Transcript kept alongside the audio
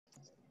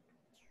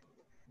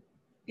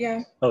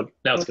Yeah. Oh,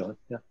 now it's going.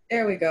 Yeah.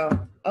 There we go.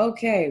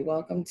 Okay,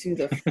 welcome to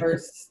the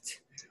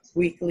first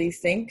weekly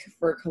sync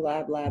for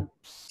Collab Lab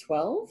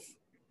 12.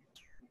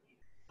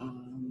 So I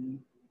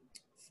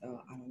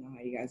don't know how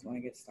you guys want to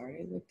get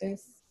started with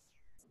this.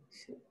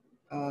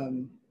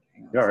 You're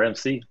our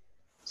MC,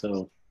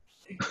 so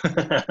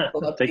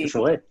Pull up take the us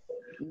away.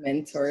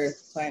 mentor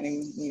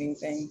planning meeting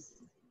thing.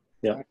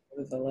 Yeah. Sorry, it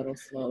was a little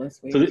slow this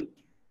week.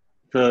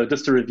 So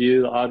just to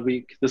review the odd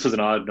week, this is an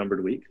odd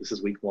numbered week. This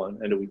is week one,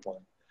 end of week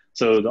one.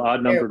 So the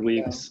odd numbered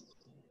weeks,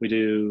 we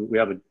do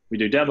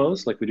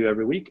demos like we do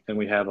every week, and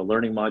we have a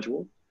learning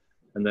module,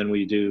 and then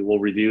we'll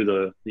review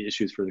the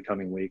issues for the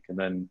coming week, and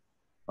then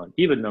on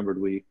even numbered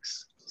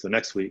weeks, so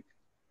next week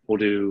we'll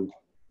do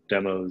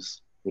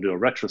demos, we'll do a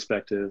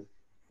retrospective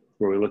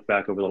where we look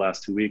back over the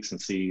last 2 weeks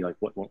and see like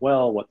what went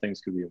well, what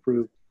things could be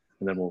improved,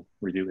 and then we'll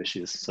review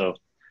issues. So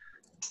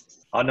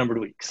odd numbered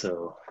week.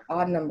 So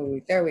odd number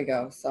week. There we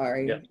go.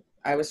 Sorry. Yeah.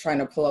 I was trying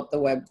to pull up the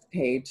web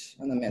page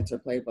on the mentor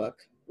playbook.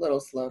 A little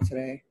slow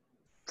today.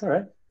 It's all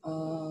right.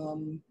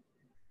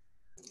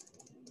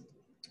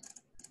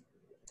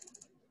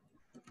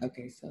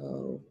 Okay,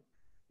 so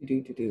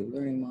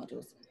learning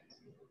modules.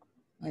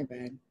 My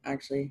bad.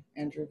 Actually,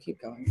 Andrew,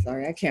 keep going.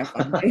 Sorry, I can't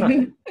find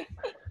it.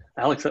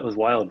 Alex, that was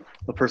wild.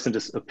 A person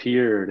just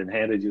appeared and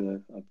handed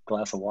you a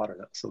glass of water.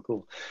 That was so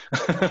cool.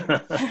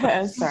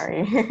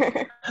 Sorry.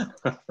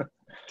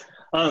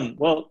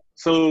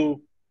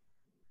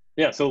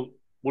 So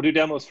we'll do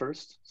demos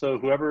first. So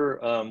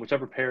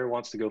whichever pair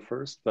wants to go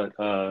first, but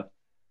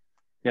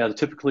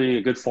typically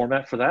a good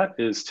format for that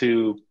is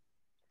to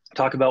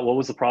talk about what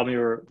was the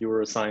problem you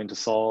were assigned to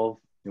solve,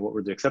 and what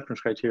were the acceptance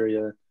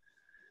criteria,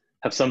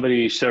 have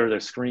somebody share their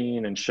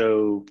screen and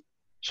show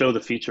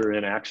the feature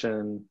in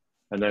action,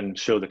 and then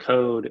show the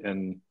code,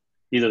 and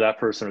either that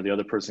person or the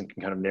other person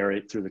can kind of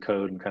narrate through the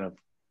code and kind of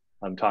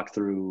talk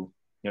through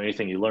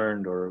anything you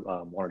learned or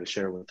wanted to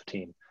share with the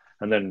team.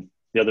 And then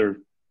the other,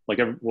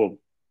 we'll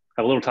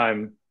have a little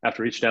time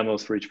after each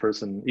demos for each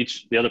person,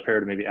 the other pair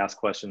to maybe ask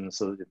questions,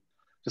 so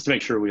just to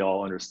make sure we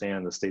all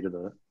understand the state of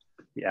the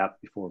app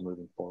before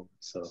moving forward.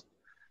 So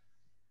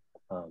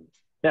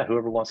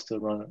whoever wants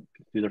to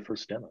do their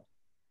first demo.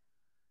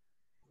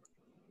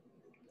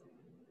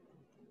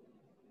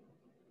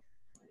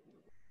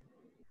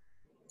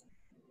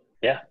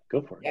 Yeah,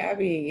 go for it.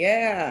 Gabby,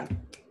 yeah.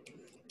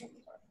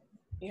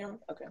 Yeah,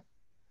 okay.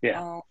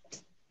 Yeah.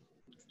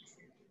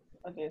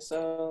 Okay,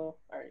 so,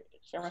 all right,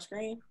 share my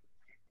screen.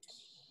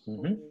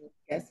 Mm-hmm.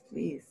 Yes,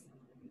 please.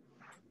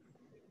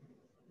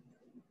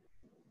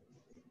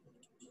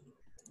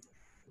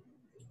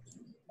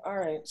 All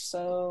right,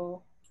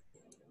 so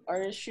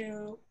our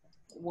issue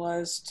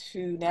was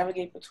to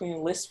navigate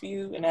between list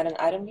view and add an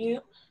item view,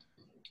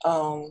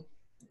 and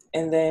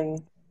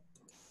then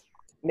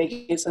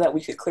make it so that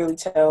we could clearly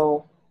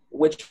tell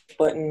which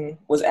button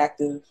was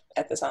active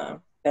at the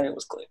time that it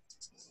was clicked.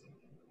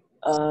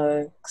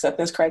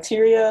 Acceptance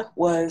criteria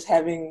was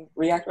having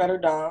React Router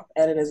DOM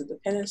added as a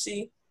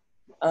dependency.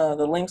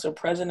 The links are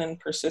present and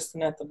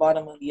persistent at the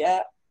bottom of the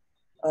app.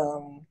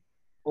 When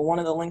one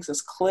of the links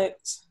is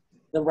clicked,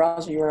 the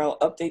browser URL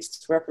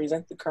updates to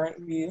represent the current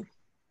view.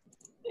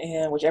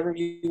 And whichever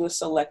view is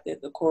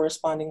selected, the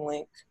corresponding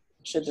link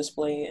should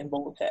display in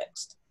bold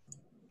text.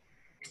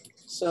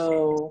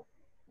 So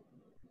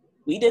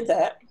we did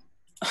that.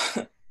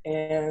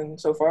 And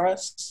so for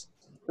us,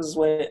 this is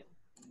what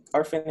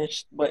our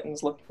finished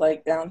buttons look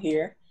like down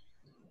here.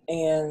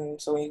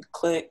 And so when you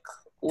click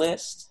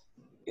list,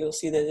 you'll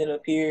see that it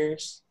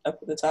appears up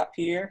at the top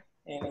here,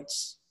 and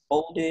it's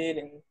bolded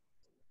and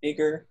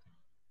bigger.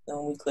 Then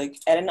when we click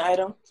add an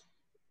item,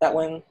 that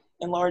one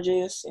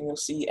enlarges, and you'll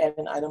see add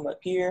an item up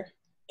here.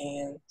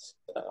 And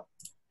you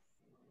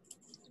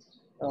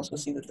also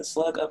see that the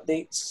slug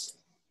updates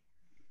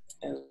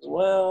as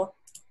well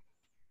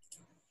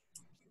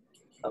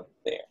up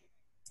there.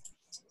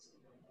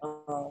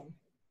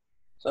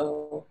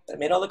 So I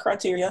made all the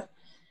criteria.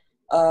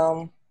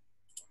 And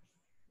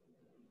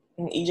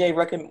EJ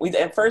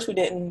at first we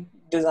didn't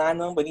design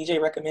them, but EJ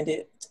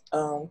recommended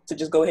to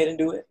just go ahead and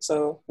do it.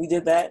 So we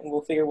did that, and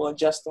we'll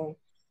adjust them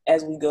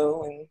as we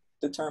go and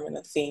determine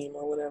a theme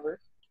or whatever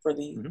for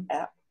the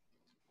app.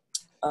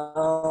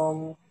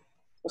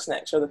 What's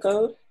next? Show the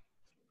code?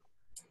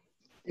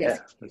 Yeah,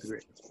 that's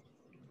great.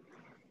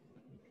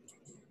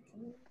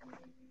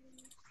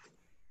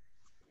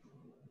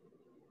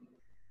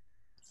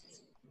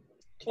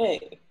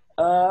 Okay.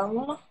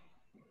 All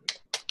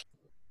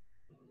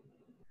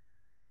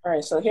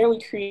right, so here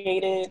we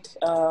created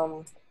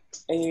a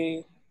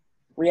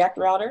React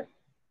router,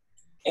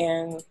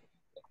 and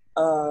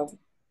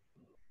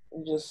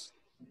just,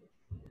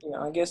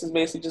 I guess it's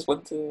basically just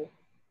what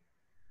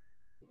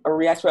a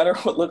React router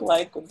would look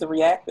like with the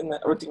React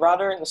or the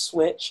router and the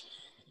switch.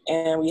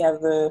 And we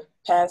have the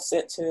path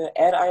set to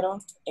add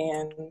item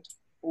and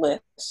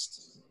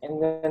list,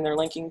 and then they're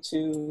linking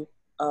to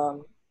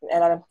an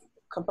add item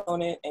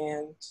component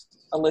and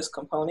a list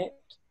component,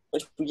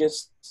 which we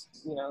just,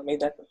 made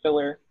that the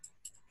filler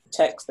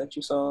text that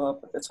you saw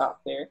up at the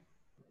top there.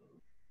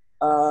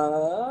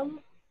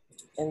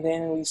 And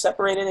then we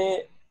separated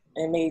it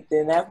and made the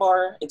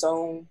navbar its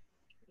own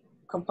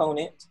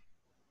component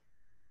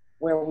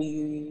where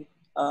we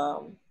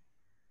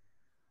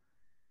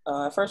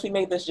first we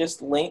made this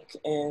just link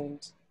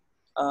and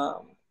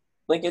um,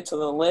 link it to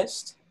the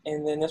list,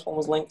 and then this one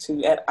was linked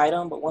to add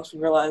item. But once we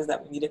realized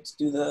that we needed to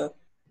do the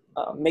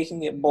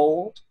making it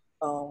bold,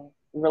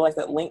 we realized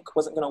that link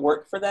wasn't going to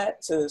work for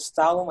that to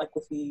style them like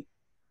with the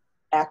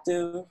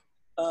active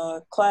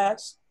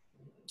class.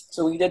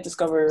 So we did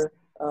discover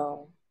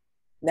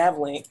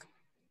navlink,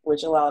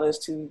 which allowed us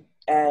to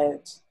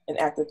add an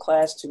active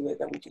class to it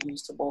that we could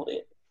use to bold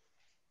it.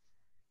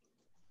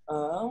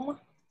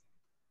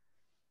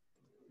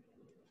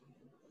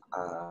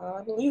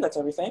 I believe that's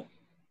everything.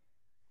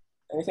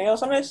 Anything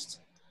else I missed?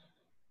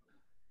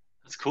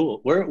 That's cool.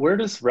 Where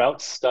does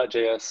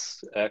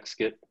routes.js X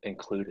get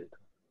included?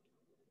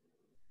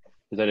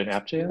 Is that in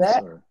app.js?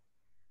 That or?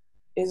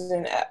 is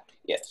an app,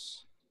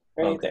 yes.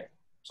 Right Okay. there.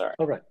 Sorry.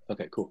 Oh, right.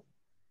 Okay, cool.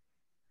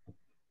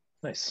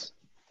 Nice.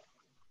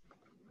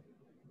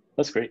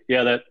 That's great.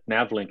 Yeah, that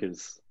nav link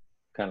is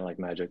kind of like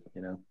magic,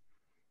 you know?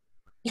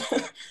 You're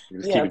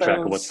just Yeah, keeping track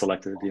of what's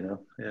selected, you know?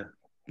 Yeah.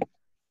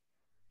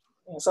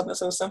 Yeah, something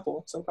so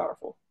simple, so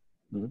powerful.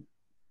 Mm-hmm.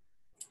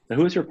 Now,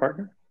 who is your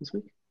partner this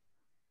week?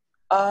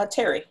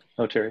 Terry.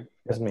 Oh, Terry.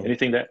 That's me.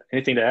 Anything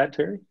to add,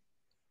 Terry?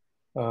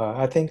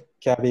 I think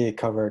Gabby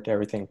covered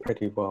everything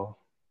pretty well.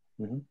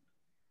 Mm-hmm.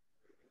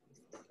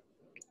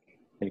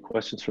 Any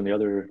questions from the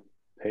other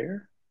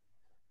pair?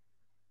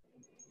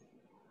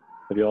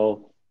 Have you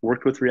all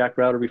worked with React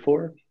Router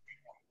before?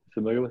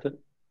 Familiar with it?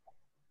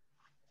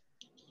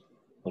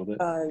 A little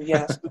bit?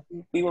 Yes,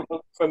 we were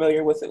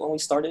familiar with it when we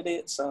started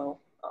it, so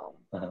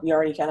we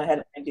already kind of had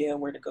an idea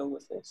where to go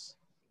with this.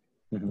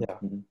 Mm-hmm. Yeah.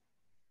 Mm-hmm.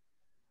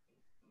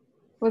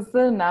 Was the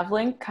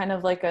navlink kind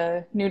of like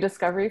a new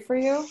discovery for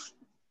you?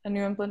 A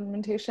new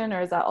implementation,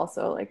 or is that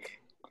also like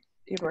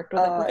you'd worked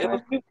with it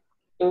before?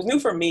 It was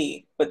new for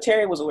me, but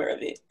Terry was aware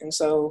of it, and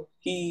so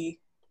he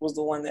was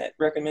the one that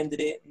recommended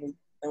it, and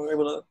we were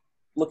able to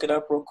look it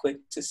up real quick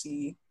to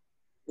see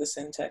the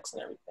syntax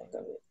and everything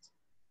of it.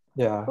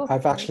 Yeah, Cool.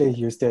 I've actually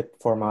used it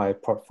for my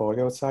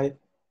portfolio site,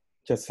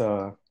 just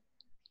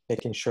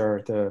making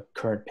sure the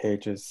current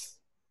page is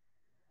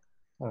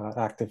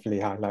actively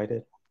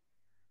highlighted.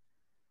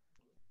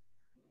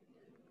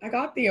 I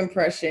got the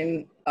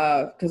impression,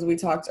 because we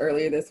talked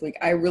earlier this week,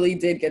 I really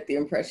did get the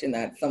impression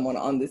that someone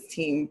on this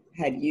team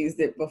had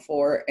used it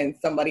before and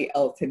somebody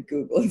else had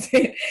Googled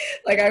it.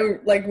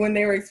 like when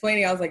they were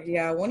explaining, I was like,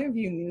 yeah, one of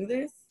you knew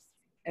this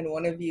and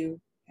one of you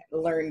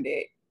learned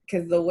it.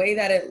 Because the way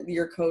that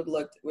your code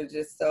looked was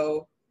just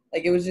so,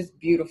 like, it was just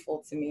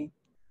beautiful to me.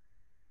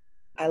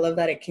 I love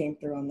that it came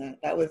through on that.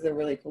 That was a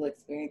really cool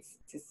experience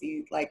to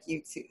see, like,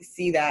 you to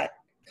see that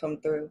come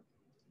through.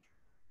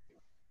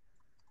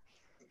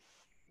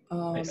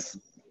 Nice.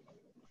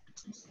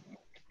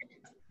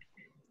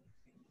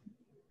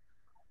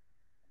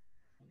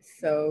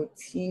 So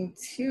team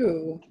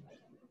 2,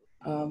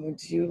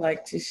 would you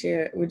like to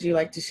share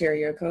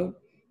your code?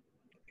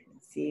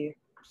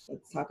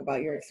 Let's talk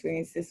about your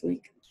experience this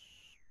week.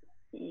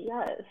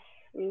 Yes,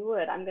 we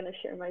would. I'm going to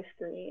share my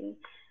screen.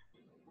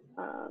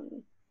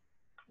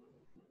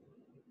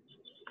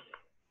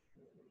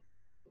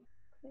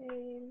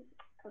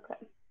 Okay.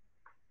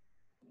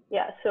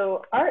 Yeah,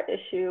 so our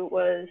issue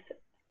was,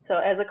 so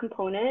as a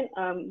component,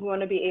 we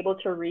want to be able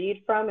to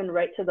read from and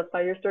write to the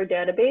Firestore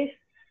database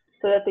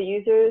so that the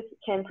users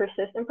can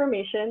persist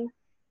information.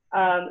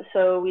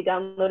 So we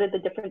downloaded the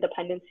different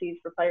dependencies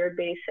for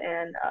Firebase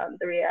and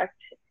the React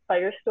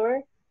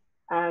Firestore.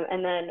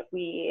 And then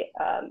we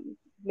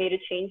made a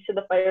change to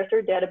the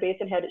Firestore database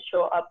and had it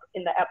show up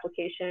in the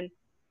application,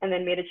 and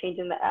then made a change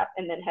in the app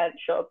and then had it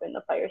show up in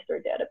the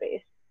Firestore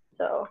database.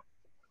 So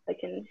I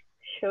can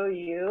show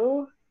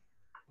you.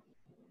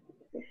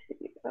 Let me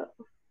see. Oh,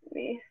 let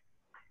me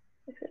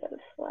exit out of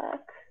Slack.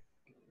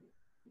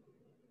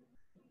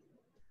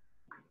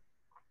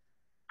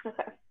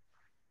 Okay.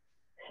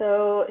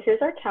 So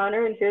here's our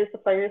counter and here's the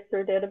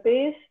Firestore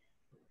database.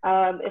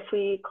 If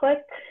we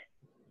click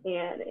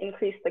and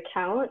increase the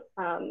count,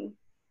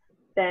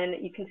 then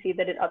you can see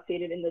that it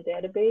updated in the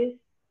database.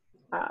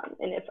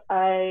 And if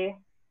I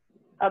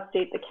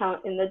update the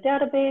count in the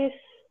database,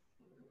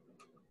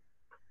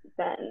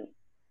 then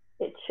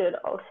it should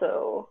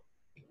also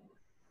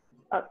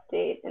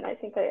update. And I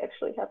think I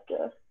actually have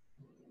to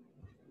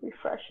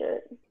refresh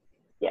it.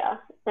 Yeah,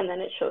 and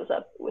then it shows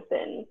up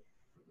within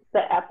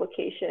the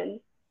application.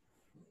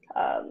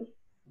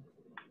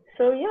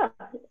 So yeah,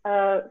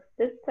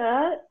 did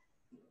that.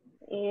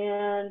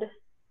 And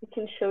we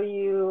can show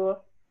you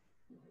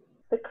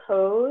the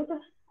code.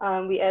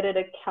 We added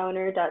a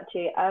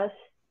counter.js,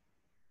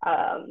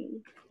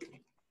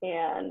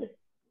 and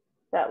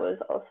that was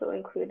also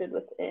included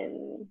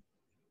within,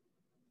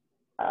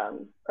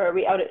 or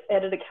we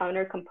added a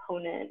counter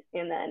component,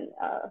 and then,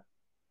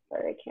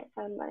 sorry, I can't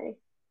find my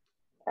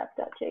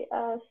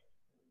app.js,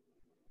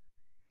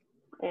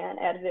 and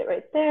added it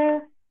right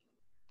there.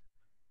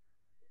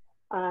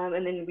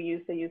 And then we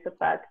use the use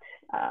effect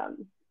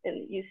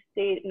and use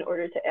update in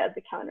order to add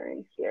the counter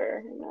in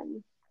here. And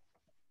then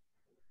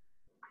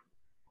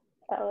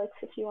Alex,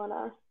 if you want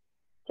to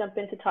jump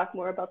in to talk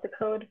more about the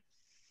code.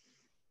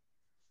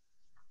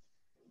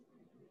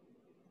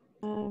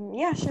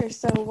 Yeah, sure.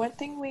 So one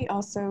thing we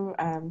also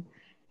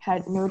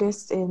had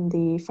noticed in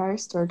the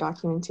Firestore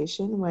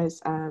documentation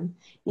was,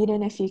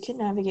 Eden, if you could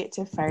navigate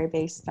to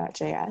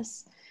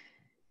firebase.js,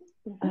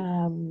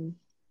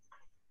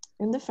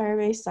 in the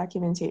Firebase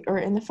documentation, or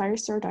in the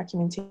Firestore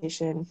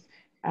documentation,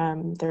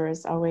 there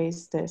was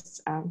always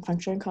this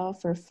function call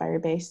for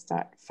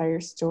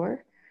firebase.firestore.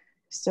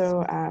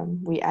 So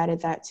we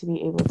added that to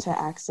be able to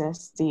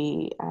access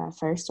the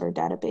Firestore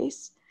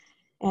database.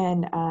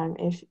 And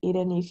if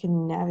Eden, you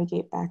can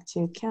navigate back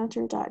to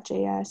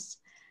counter.js,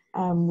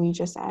 we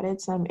just added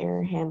some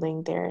error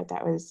handling there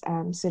that was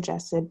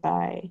suggested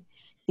by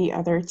the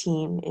other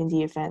team in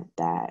the event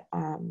that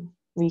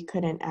we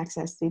couldn't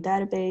access the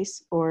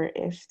database, or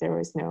if there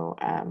was no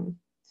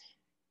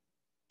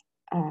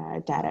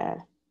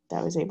data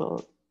that was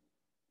able,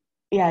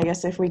 I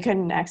guess if we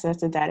couldn't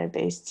access the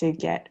database to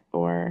get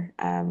or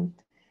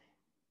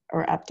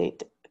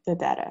update the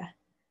data.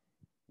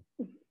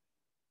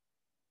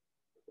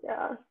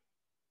 Yeah.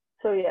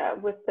 So yeah,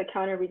 with the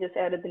counter, we just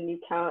added the new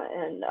count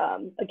and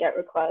a get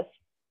request.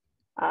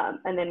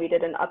 And then we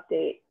did an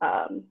update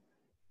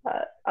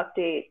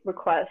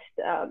request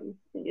and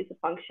use a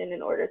function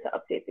in order to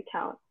update the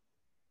count.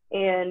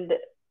 And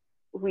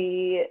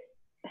we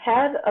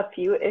had a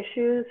few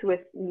issues with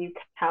new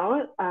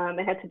count.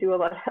 I had to do a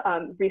lot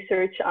of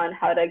research on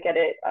how to get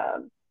it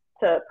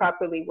to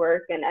properly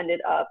work, and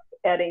ended up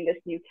adding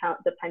this new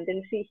count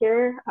dependency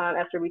here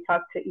after we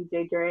talked to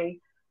EJ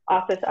during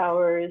office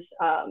hours.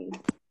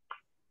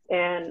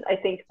 And I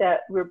think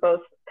that we're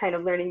both kind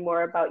of learning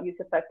more about use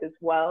effect as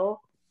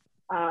well,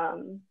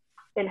 and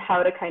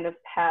how to kind of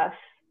pass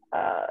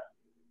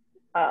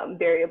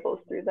variables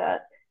through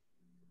that.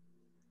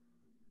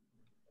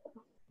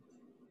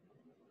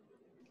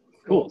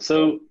 Cool.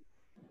 So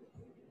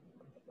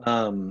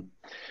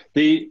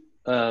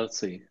let's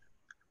see.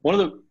 One of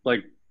the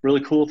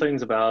really cool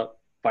things about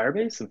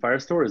Firebase and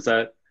Firestore is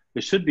that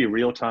it should be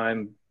real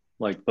time,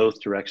 both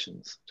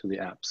directions to the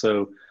app.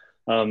 So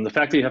the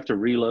fact that you have to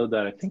reload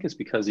that, I think, is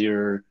because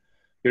you're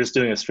just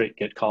doing a straight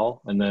get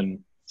call, and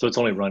then so it's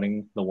only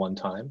running the one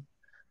time.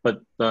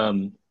 But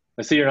I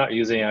see you're not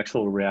using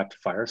actual React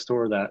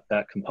Firestore.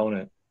 That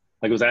component,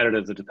 it was added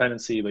as a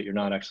dependency, but you're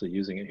not actually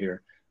using it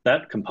here.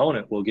 That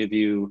component will give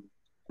you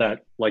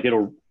that,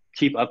 it'll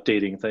keep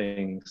updating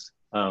things.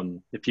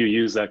 If you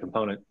use that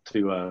component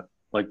to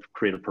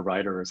create a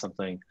provider or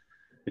something,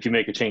 if you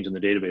make a change in the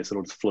database,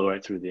 it'll just flow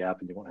right through the app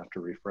and you won't have to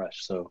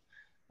refresh. So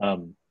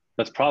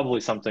that's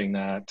probably something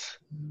that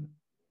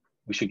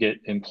we should get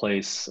in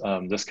place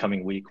this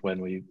coming week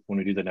when we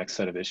do the next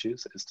set of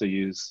issues, is to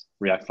use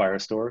React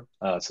Firestore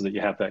so that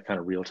you have that kind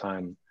of real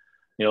time.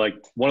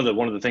 One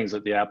of the things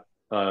that the app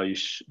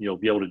you'll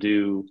be able to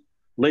do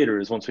later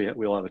is once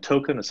we'll have a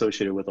token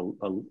associated with a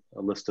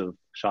list of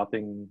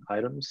shopping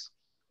items,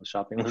 a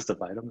shopping list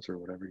of items, or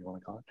whatever you want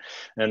to call it,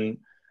 and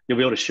you'll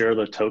be able to share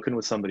the token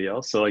with somebody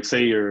else. So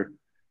say you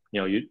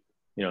and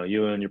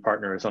your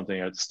partner or something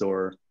at the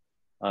store,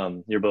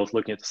 you're both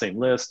looking at the same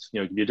list,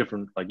 it could be a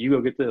different, you go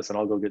get this and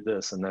I'll go get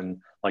this, and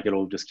then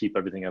it'll just keep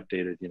everything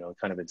updated,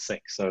 kind of in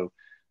sync. So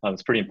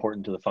it's pretty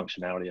important to the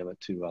functionality of it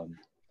to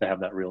have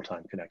that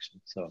real-time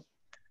connection. So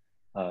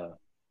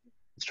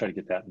let's try to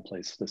get that in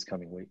place this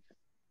coming week.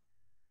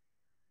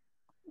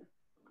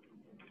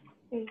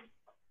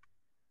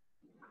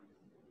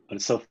 But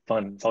it's so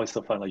fun. It's always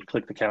so fun. You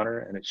click the counter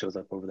and it shows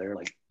up over there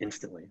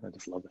instantly. I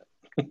just love that.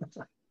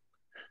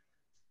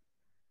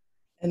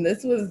 And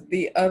this was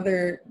the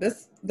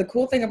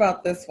cool thing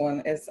about this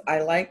one is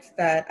I liked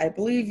that, I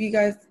believe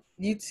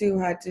you two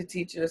had to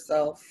teach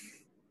yourself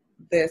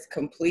this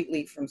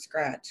completely from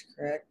scratch,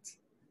 correct?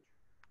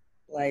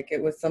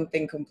 It was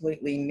something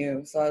completely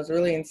new. So I was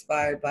really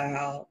inspired by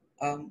how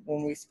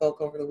when we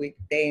spoke over the week,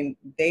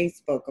 they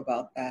spoke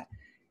about that.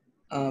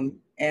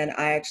 And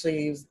I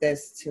actually used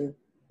this to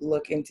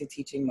look into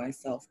teaching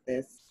myself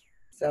this.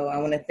 So I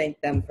want to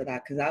thank them for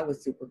that, because that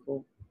was super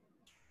cool.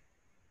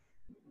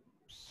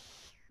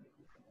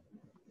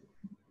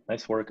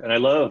 Nice work. And I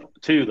love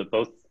too that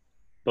both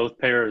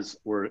pairs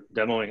were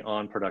demoing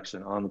on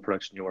the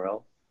production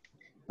URL.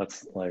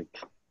 That's A+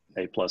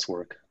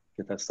 work.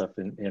 Get that stuff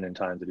in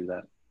time to do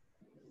that.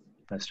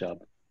 Nice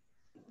job.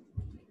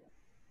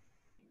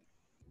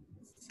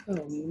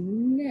 So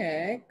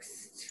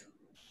next.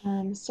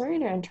 Sorry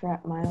to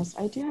interrupt, Miles.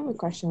 I do have a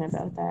question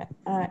about that.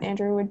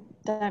 Andrew, would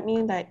that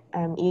mean that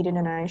Eden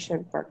and I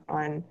should work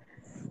on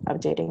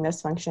updating this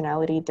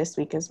functionality this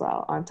week as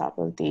well, on top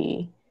of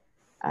the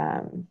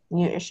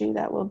new issue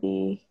that we'll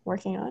be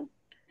working on?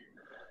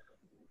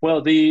 Well,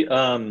 the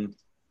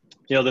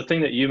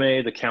thing that you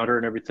made, the counter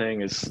and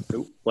everything, is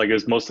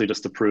mostly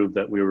just to prove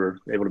that we were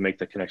able to make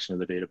the connection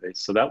to the database.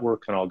 So that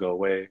work can all go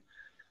away.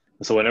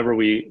 So whenever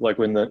we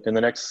in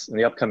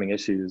the upcoming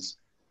issues,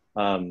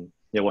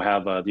 we'll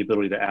have the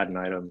ability to add an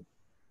item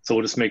So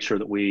we'll just make sure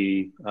that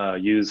we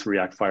use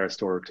React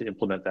Firestore to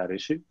implement that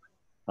issue.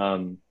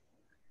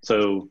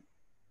 So,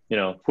 you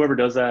know, whoever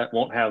does that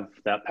won't have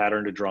that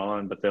pattern to draw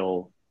on, but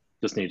they'll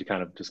just need to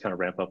kind of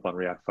ramp up on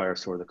React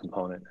Firestore, the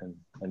component,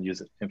 and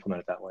use it,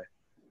 implement it that way.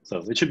 So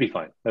it should be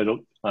fine.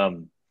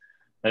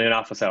 And in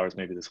office hours,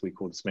 maybe this week,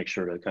 we'll just make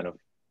sure to kind of,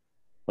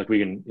 like we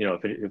can, you know,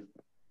 if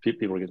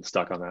people are getting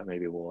stuck on that,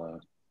 maybe we'll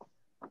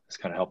just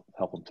kind of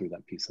help them through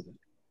that piece of it.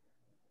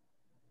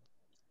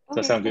 Does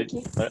that sound good?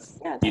 Yeah,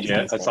 that EJ,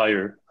 sounds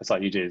good. I saw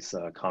EJ's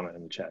comment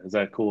in the chat. Is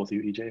that cool with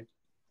you, EJ?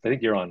 I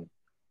think you're on.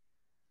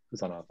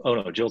 Who's on? Oh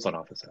no, Jill's on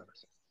office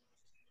hours.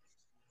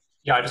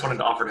 Yeah, I just wanted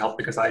to offer help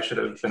because I should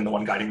have been the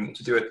one guiding them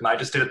to do it, and I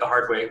just did it the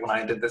hard way when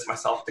I did this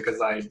myself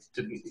because I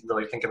didn't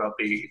really think about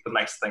the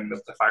nice thing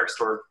that the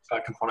Firestore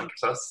component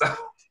gives us. So.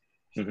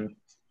 Mm-hmm.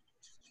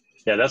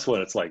 Yeah, that's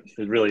what it's like.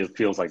 It really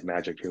feels like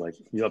magic. You're like,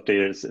 you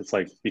update it. It's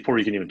like before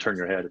you can even turn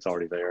your head, it's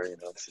already there. You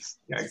know, it's just.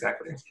 Yeah,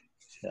 exactly.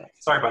 Yeah.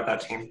 Sorry about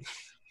that, team.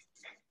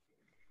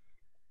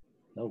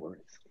 No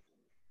worries.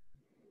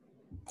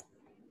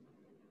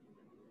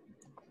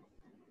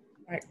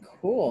 All right,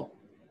 cool.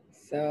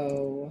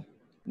 So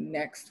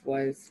next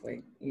was,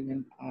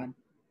 even on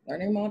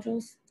learning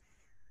modules?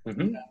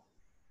 Mm-hmm. No.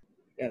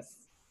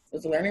 Yes.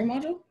 Was a learning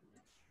module?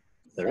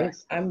 There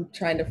is. I'm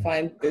trying to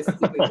find this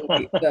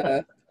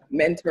the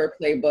mentor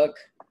playbook.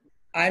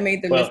 I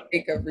made the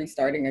mistake of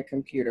restarting a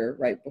computer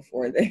right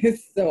before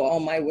this, so all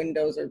my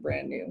windows are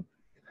brand new.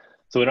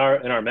 So in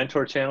our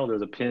mentor channel,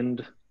 there's a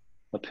pinned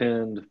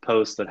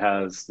post that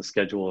has the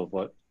schedule of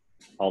what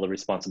all the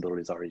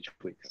responsibilities are each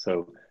week.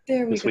 So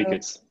this week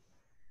it's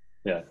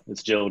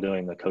Jill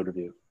doing the code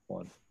review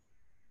one.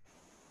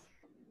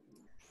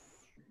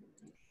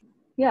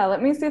 Yeah,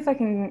 let me see if I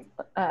can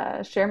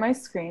share my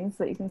screen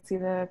so that you can see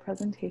the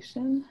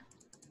presentation.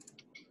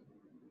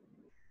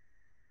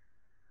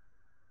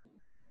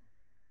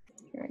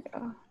 Here we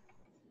go.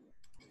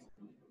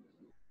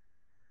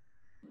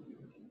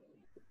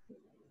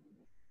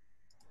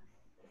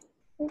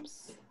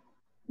 Oops,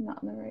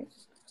 not in the right.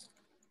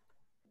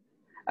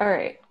 All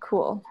right,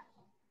 cool.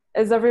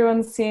 Is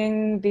everyone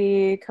seeing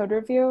the code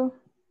review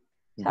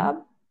tab?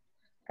 All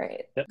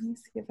right, yep. Let me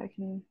see if I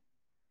can.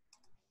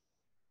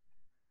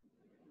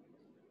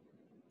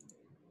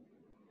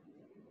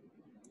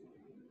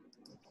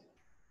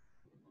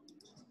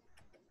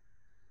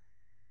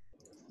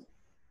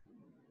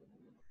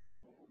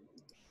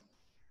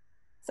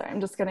 Sorry,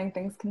 I'm just getting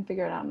things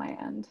configured on my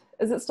end.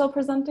 Is it still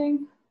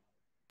presenting?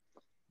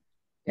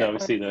 No, we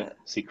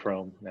see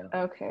Chrome now.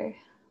 Okay.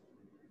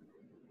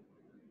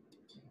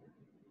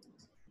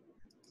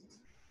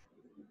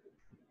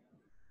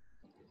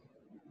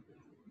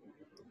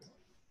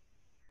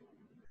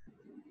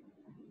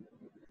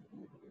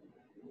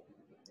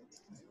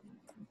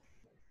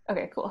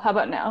 Okay, cool. How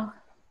about now?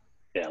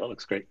 Yeah, that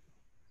looks great.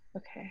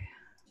 Okay.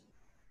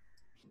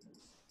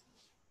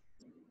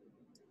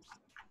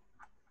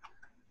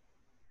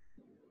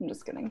 I'm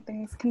just getting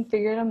things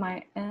configured on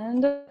my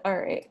end. All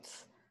right.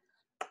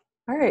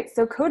 All right,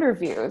 so code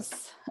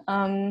reviews.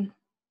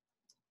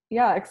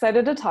 Yeah,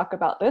 excited to talk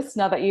about this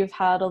now that you've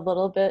had a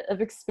little bit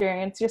of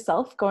experience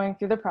yourself going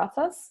through the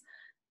process.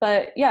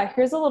 But yeah,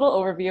 here's a little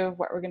overview of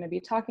what we're going to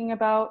be talking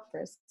about.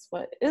 First,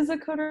 what is a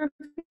code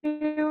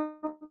review?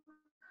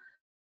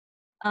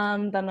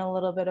 Then a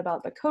little bit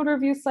about the code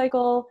review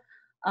cycle,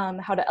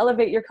 how to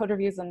elevate your code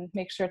reviews and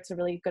make sure it's a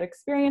really good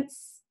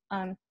experience.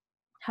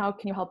 How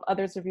can you help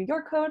others review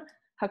your code?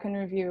 How can you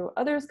review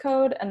others'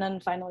 code? And then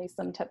finally,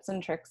 some tips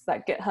and tricks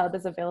that GitHub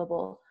is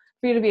available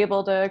for you to be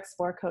able to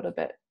explore code a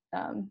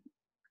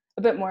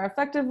bit more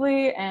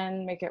effectively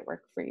and make it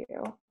work for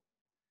you.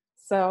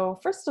 So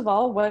first of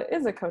all, what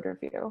is a code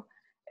review?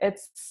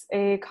 It's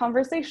a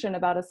conversation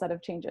about a set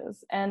of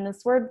changes. And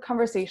this word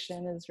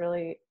conversation is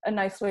really a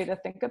nice way to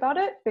think about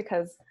it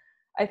because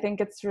I think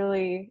it's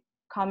really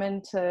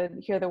common to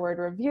hear the word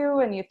review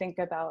and you think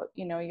about,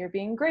 you're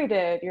being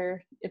graded,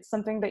 it's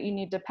something that you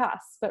need to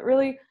pass. But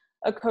really,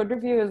 a code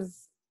review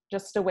is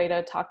just a way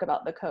to talk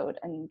about the code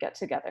and get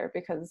together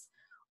because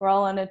we're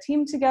all on a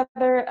team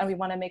together and we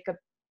want to make a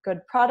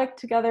good product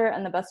together.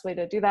 And the best way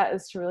to do that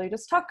is to really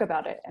just talk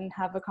about it and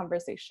have a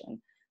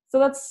conversation. So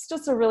that's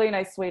just a really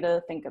nice way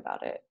to think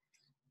about it.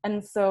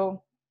 And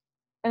so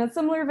in a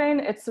similar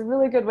vein, it's a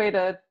really good way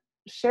to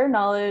share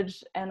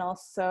knowledge and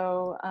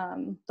also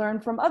learn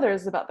from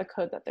others about the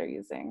code that they're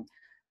using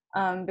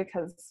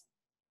because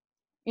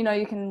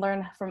you can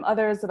learn from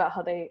others about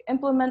how they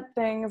implement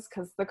things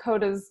because the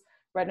code is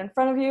right in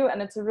front of you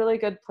and it's a really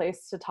good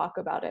place to talk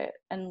about it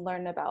and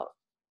learn about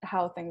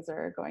how things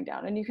are going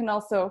down. And you can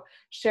also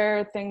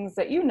share things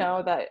that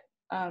that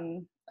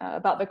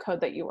about the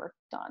code that you worked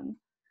on.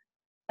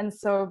 And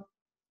so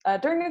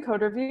during a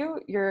code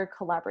review, you're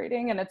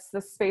collaborating and it's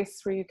the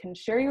space where you can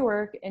share your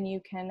work and you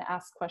can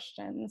ask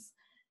questions.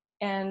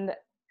 And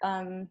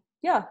we're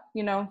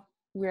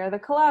the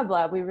Collab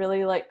Lab. We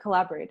really like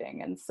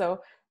collaborating. And so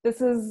this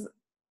is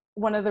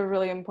one of the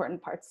really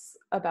important parts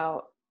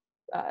about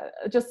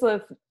just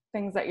the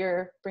things that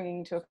you're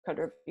bringing to a code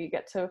review. You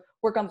get to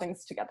work on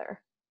things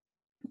together.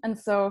 And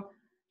so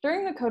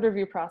during the code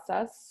review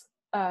process,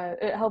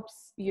 it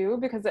helps you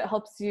because it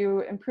helps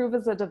you improve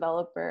as a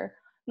developer,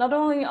 not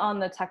only on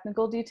the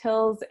technical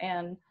details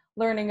and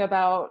learning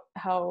about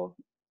how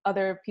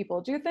other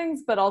people do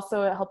things, but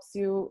also it helps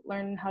you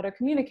learn how to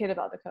communicate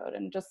about the code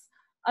and just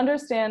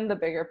understand the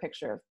bigger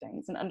picture of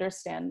things and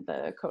understand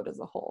the code as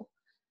a whole.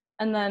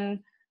 And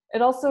then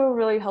it also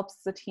really helps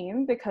the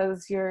team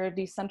because you're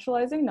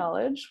decentralizing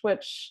knowledge,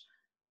 which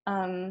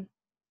a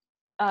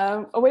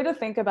way to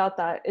think about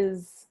that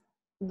is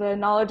the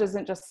knowledge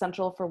isn't just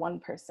central for one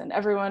person.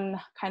 Everyone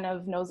kind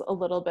of knows a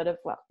little bit of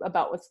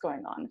about what's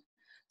going on.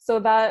 So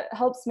that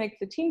helps make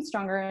the team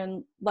stronger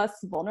and less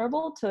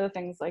vulnerable to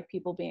things like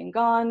people being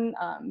gone.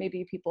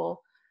 Maybe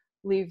people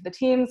leave the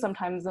team.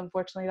 Sometimes,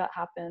 unfortunately, that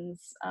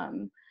happens.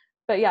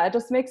 But yeah, it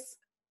just makes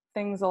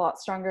things a lot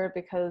stronger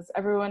because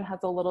everyone has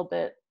a little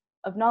bit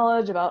of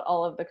knowledge about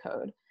all of the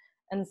code.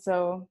 And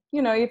so,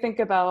 you know, you think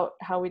about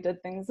how we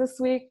did things this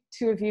week.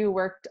 2 of you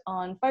worked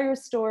on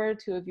Firestore,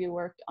 2 of you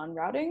worked on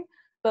routing.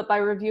 But by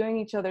reviewing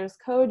each other's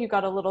code, you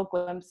got a little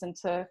glimpse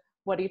into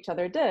what each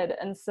other did.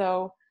 And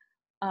so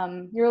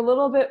you're a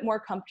little bit more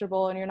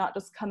comfortable and you're not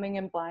just coming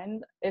in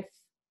blind if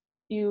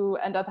you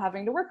end up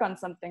having to work on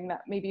something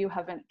that maybe you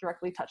haven't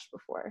directly touched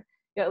before.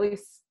 You at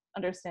least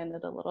understand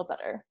it a little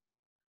better.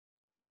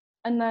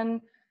 And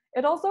then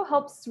it also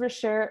helps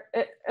share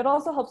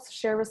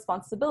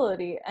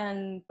responsibility.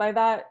 And by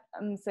that,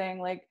 I'm saying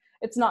like,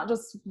 it's not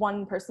just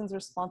one person's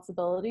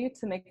responsibility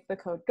to make the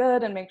code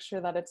good and make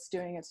sure that it's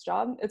doing its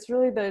job. It's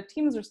really the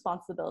team's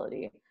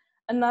responsibility.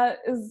 And that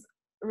is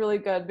really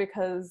good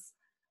because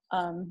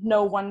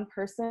no one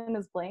person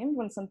is blamed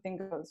when something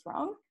goes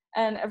wrong.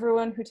 And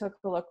everyone who took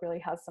a look really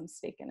has some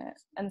stake in it.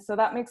 And so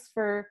that makes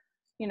for,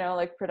 you know,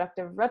 like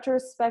productive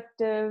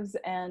retrospectives.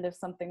 And if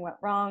something went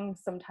wrong,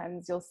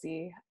 sometimes you'll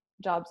see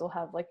jobs will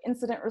have like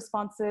incident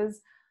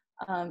responses.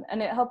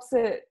 And it helps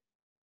it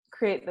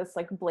create this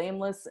like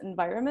blameless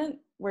environment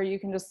where you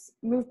can just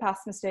move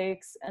past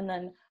mistakes and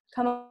then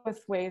come up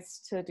with ways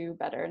to do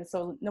better. And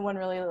so no one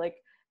really like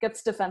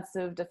gets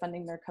defensive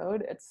defending their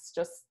code. It's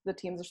just the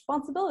team's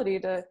responsibility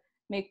to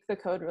make the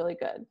code really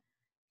good.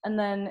 And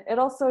then it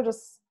also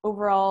just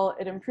overall,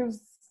 it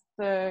improves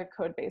the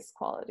code base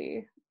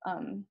quality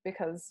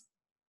because,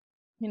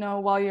 you know,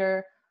 while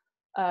you're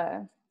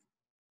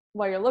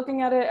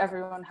looking at it,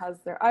 everyone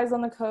has their eyes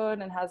on the code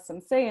and has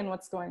some say in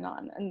what's going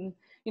on. And,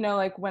 you know,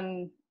 like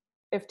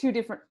if 2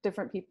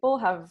 different people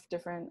have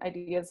different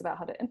ideas about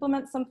how to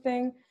implement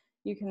something,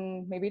 you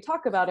can maybe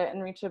talk about it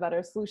and reach a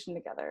better solution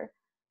together.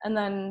 And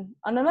then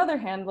on another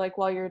hand, like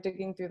while you're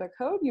digging through the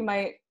code, you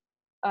might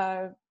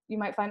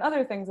find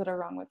other things that are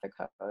wrong with the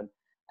code.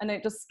 And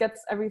it just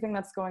gets everything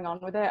that's going on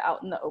with it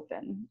out in the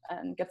open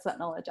and gets that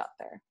knowledge out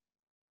there.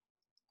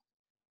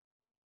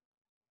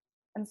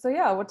 And so,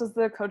 yeah, what does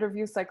the code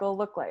review cycle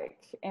look like?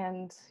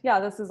 And yeah,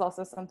 this is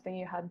also something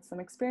you had some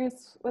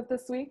experience with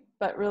this week,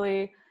 but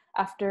really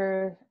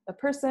after a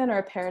person or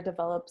a pair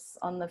develops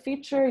on the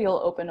feature,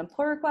 you'll open a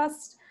pull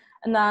request,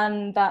 and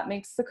then that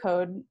makes the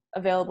code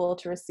available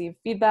to receive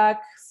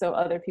feedback so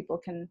other people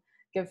can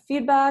give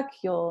feedback.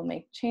 You'll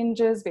make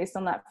changes based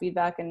on that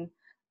feedback and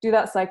do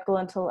that cycle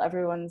until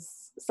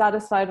everyone's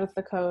satisfied with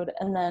the code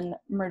and then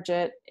merge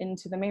it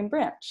into the main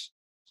branch.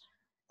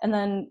 And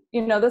then,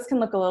 you know, this can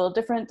look a little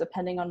different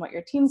depending on what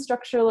your team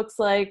structure looks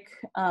like.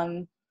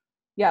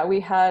 Yeah, we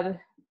had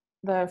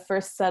the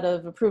first set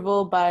of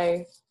approval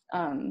by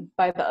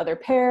the other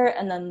pair,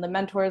 and then the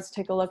mentors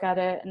take a look at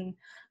it. And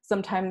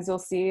sometimes you'll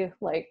see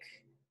like,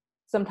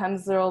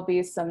 sometimes there'll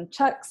be some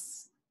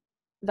checks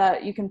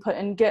that you can put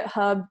in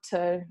GitHub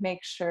to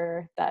make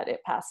sure that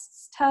it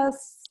passes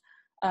tests.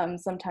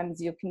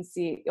 Sometimes you'll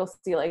see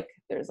like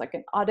there's like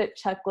an audit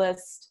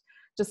checklist.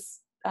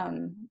 Just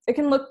it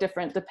can look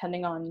different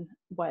depending on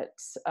what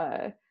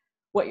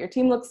your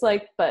team looks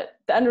like, but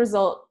the end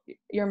result,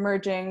 you're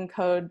merging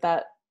code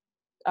that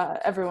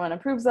everyone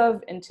approves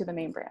of into the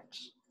main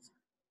branch.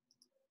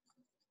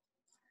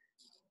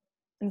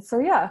 And so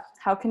yeah,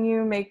 how can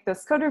you make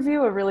this code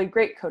review a really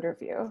great code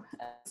review?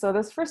 So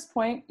this first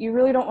point, you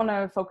really don't want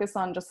to focus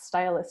on just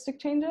stylistic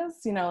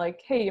changes, you know,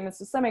 like, hey, you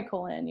missed a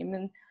semicolon,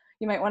 you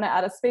might want to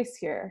add a space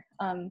here.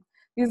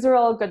 These are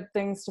all good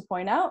things to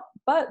point out,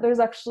 but there's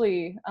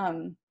actually,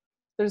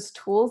 there's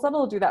tools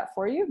that'll do that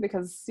for you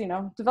because, you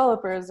know,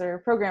 developers are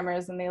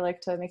programmers and they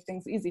like to make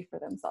things easy for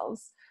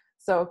themselves.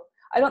 So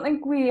I don't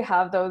think we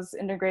have those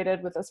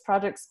integrated with this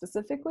project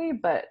specifically,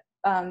 but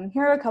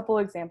here are a couple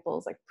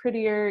examples like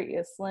Prettier,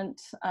 ESLint.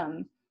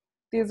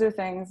 These are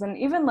things, and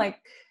even like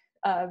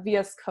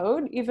VS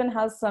Code even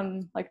has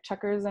some like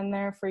checkers in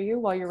there for you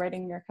while you're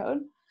writing your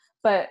code.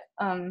 But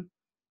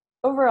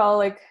overall,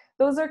 like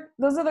those are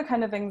the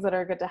kind of things that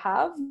are good to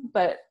have.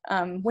 But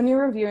when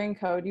you're reviewing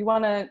code, you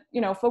want to, you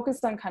know,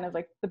 focus on kind of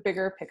like the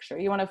bigger picture.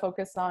 You want to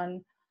focus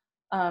on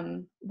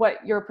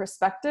what your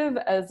perspective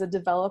as a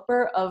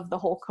developer of the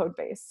whole code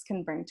base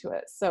can bring to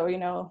it. So, you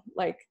know,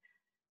 like,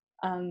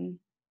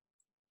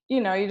 you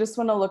know, you just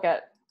want to look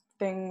at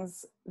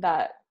things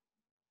that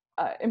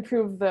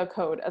improve the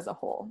code as a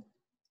whole.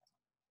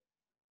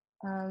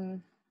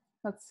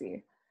 Let's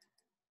see.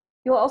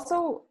 You'll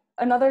also,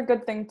 another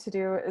good thing to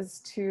do is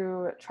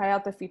to try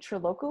out the feature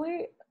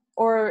locally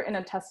or in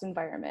a test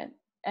environment.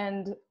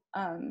 And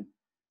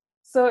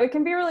so it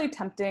can be really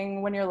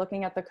tempting when you're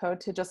looking at the code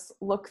to just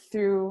look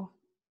through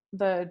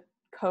the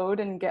code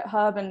in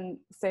GitHub and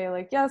say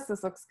like, yes,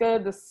 this looks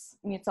good, this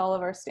meets all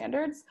of our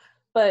standards.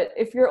 But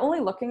if you're only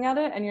looking at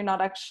it and you're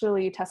not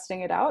actually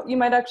testing it out, you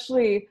might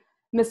actually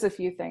miss a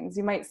few things.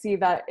 You might see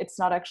that it's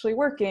not actually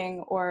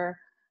working, or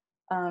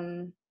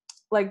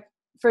like,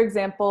 for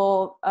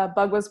example, a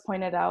bug was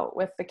pointed out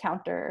with the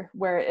counter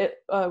where it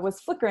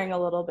was flickering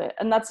a little bit.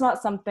 And that's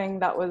not something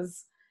that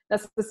was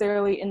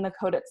necessarily in the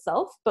code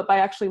itself, but by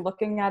actually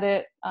looking at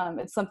it,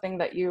 it's something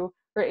that you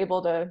were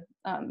able to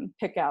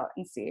pick out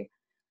and see.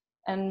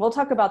 And we'll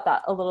talk about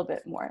that a little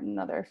bit more in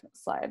another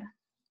slide.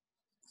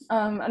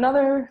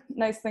 Another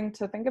nice thing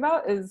to think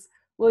about is,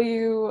 will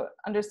you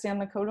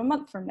understand the code a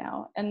month from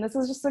now? And this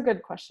is just a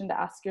good question to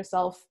ask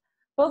yourself,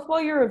 both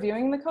while you're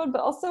reviewing the code,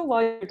 but also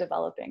while you're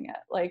developing it.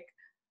 Like,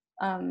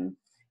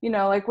 you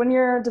know, like when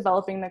you're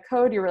developing the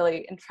code, you're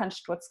really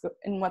entrenched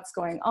in what's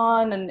going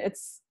on, and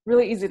it's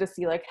really easy to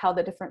see like how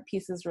the different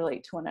pieces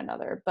relate to one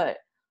another. But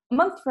a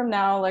month from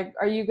now, like,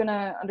 are you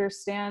gonna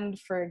understand,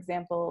 for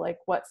example, like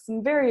what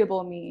some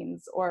variable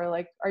means, or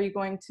like, are you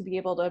going to be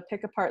able to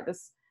pick apart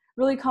this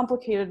really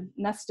complicated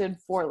nested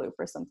for loop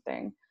or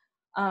something?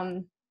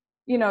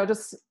 You know,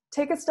 just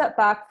take a step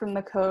back from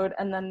the code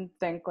and then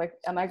think like,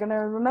 am I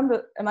gonna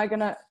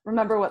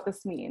remember what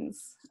this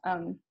means?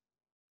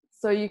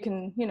 So you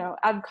can, you know,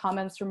 add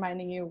comments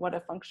reminding you what a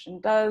function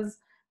does,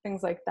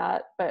 things like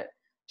that. But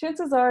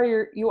chances are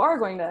you are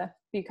going to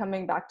be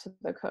coming back to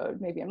the code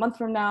maybe a month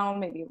from now,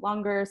 maybe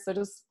longer. So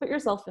just put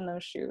yourself in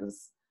those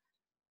shoes.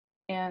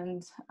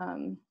 And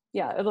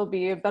yeah, it'll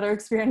be a better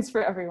experience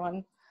for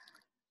everyone.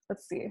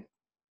 Let's see.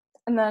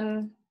 And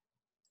then,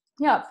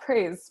 yeah,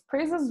 praise.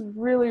 Praise is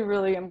really,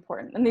 really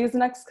important. And these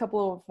next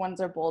couple of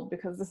ones are bold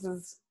because this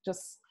is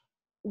just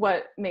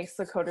what makes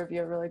the code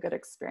review a really good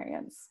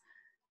experience.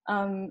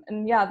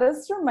 And yeah,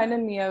 this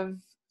reminded me of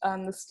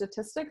the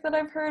statistic that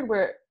I've heard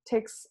where it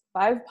takes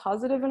 5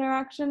 positive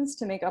interactions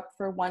to make up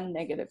for 1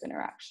 negative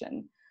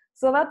interaction.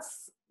 So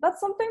that's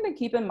something to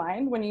keep in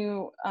mind when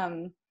you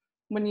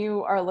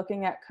are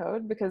looking at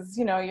code, because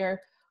you know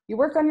you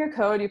work on your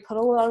code, you put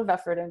a lot of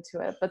effort into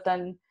it, but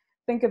then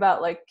think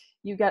about like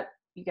you get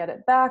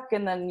it back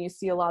and then you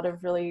see a lot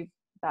of really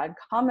bad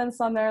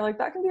comments on there. Like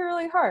that can be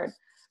really hard.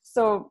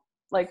 So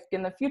like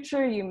in the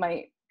future, you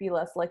might be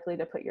less likely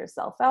to put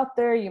yourself out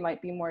there. You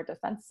might be more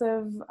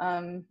defensive.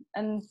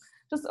 And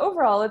just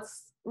overall,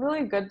 it's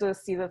really good to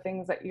see the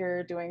things that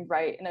you're doing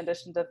right in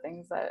addition to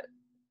things that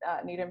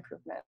need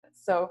improvement.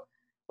 So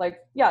like,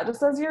 yeah,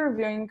 just as you're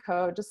reviewing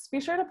code, just be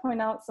sure to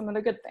point out some of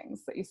the good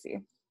things that you see.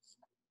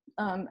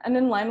 And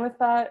in line with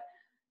that,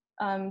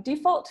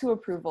 default to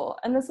approval.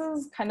 And this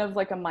is kind of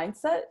like a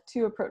mindset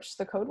to approach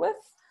the code with.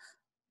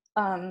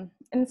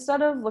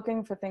 Instead of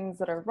looking for things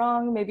that are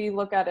wrong, maybe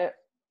look at it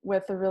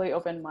with a really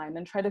open mind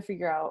and try to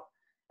figure out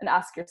and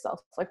ask yourself,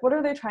 like, what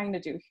are they trying to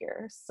do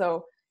here?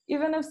 So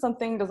even if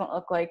something doesn't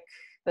look like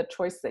the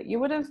choice that you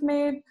would have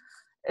made,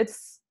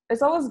 it's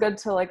always good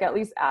to like at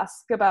least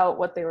ask about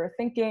what they were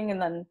thinking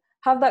and then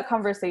have that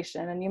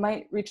conversation, and you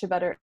might reach a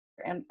better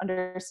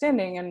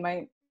understanding and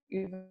might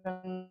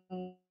even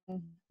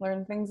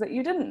learn things that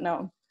you didn't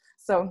know.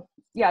 So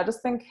yeah,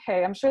 just think,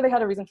 hey, I'm sure they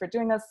had a reason for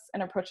doing this,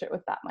 and approach it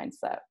with that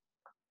mindset.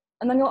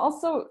 And then you'll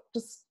also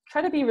just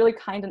try to be really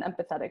kind and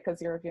empathetic as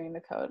you're reviewing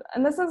the code.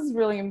 And this is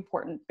really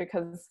important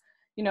because,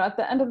 you know, at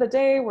the end of the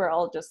day, we're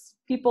all just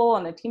people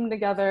on a team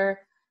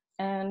together,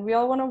 and we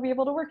all want to be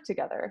able to work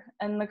together.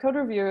 And the code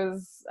review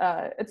is,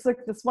 it's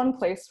like this one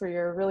place where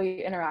you're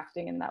really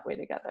interacting in that way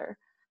together.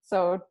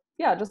 So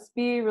yeah, just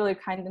be really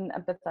kind and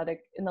empathetic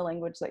in the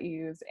language that you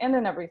use and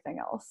in everything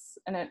else.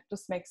 And it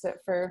just makes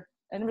it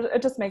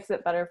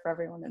better for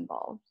everyone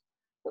involved.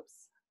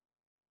 Oops.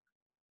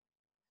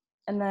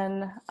 And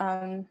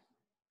then,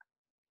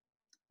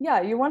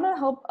 yeah, you want to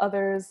help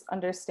others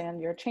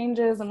understand your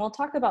changes. And we'll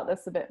talk about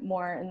this a bit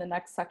more in the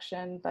next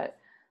section. But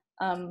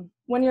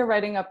when you're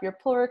writing up your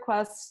pull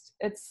request,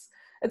 it's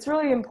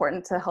really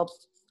important to help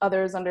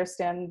others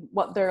understand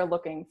what they're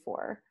looking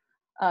for.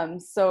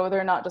 So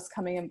they're not just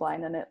coming in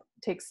blind, and it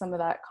takes some of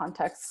that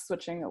context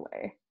switching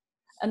away.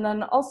 And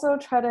then also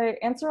try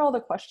to answer all the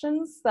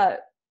questions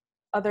that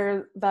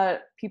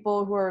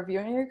people who are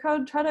reviewing your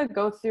code try to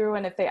go through.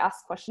 And if they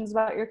ask questions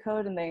about your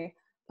code and they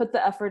put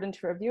the effort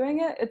into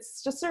reviewing it,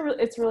 it's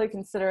really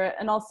considerate,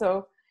 and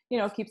also, you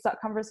know, keeps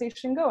that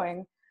conversation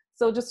going.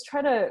 So just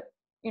try to,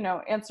 you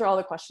know, answer all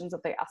the questions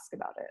that they ask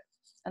about it.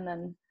 And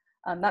then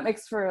that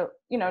makes for,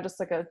 you know, just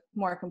like a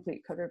more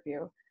complete code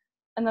review.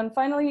 And then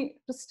finally,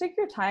 just take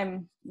your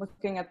time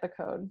looking at the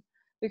code,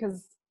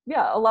 because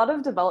yeah, a lot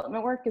of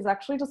development work is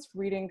actually just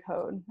reading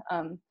code.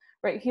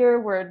 Right here,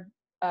 we're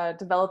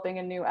developing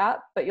a new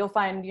app, but you'll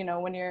find, you know,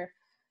 when you're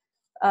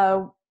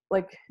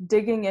like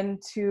digging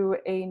into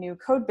a new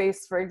code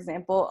base, for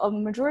example, a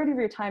majority of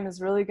your time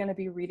is really going to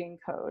be reading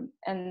code.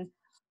 And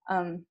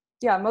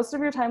yeah, most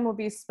of your time will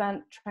be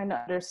spent trying to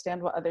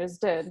understand what others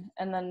did.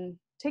 And then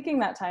taking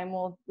that time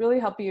will really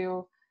help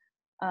you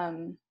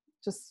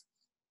just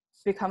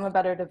become a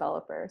better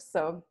developer.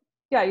 So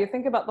yeah, you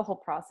think about the whole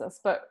process,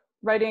 but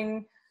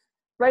writing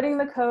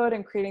the code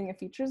and creating the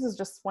features is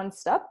just one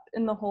step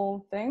in the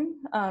whole thing.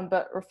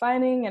 But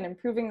refining and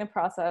improving the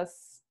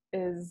process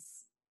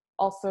is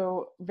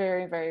also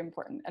very, very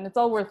important. And it's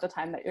all worth the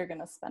time that you're going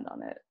to spend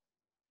on it.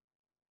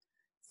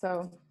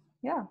 So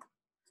yeah.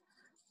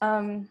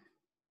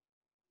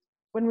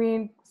 When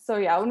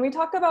we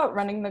talk about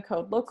running the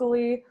code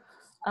locally,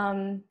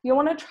 you'll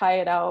want to try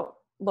it out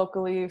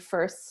locally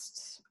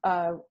first,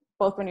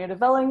 both when you're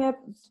developing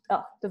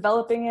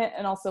it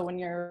and also when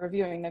you're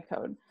reviewing the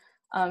code.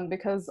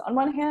 Because on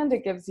one hand,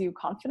 it gives you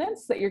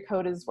confidence that your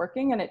code is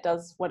working and it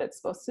does what it's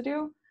supposed to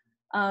do.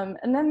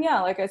 And then,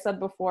 yeah, like I said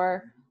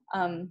before,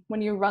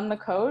 when you run the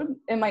code,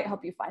 it might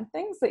help you find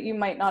things that you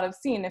might not have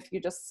seen if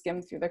you just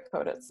skim through the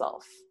code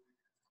itself.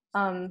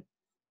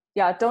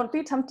 Yeah, don't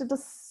be tempted to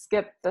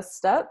skip this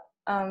step.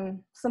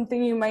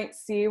 Something you might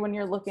see when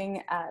you're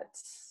looking at,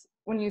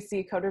 when you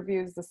see code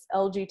reviews, this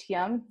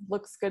LGTM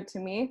looks good to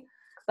me.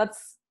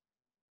 It's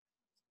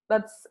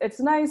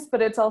nice,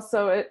 but it's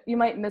also, you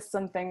might miss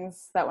some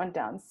things that went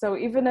down. So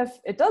even if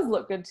it does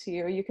look good to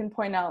you, you can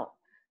point out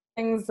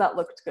things that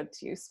looked good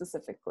to you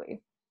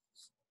specifically.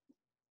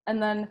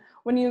 And then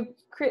when you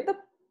create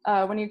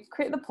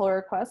the pull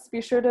request,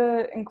 be sure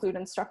to include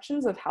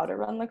instructions of how to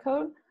run the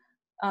code.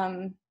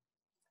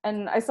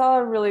 And I saw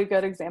really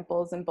good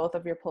examples in both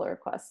of your pull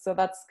requests, so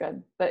that's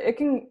good. But it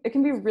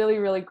can be really,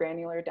 really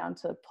granular down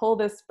to pull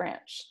this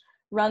branch,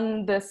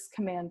 run this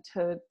command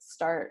to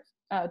start,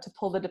 to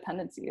pull the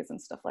dependencies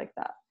and stuff like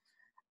that.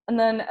 And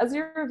then as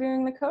you're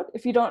reviewing the code,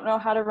 if you don't know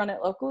how to run it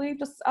locally,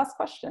 just ask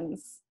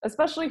questions,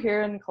 especially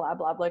here in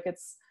Collab Lab. Like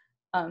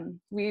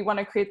we want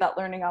to create that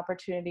learning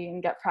opportunity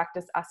and get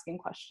practice asking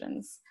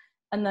questions.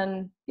 And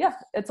then, yeah,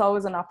 it's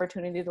always an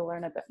opportunity to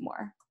learn a bit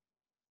more.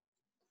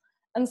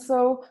 And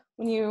so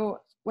when you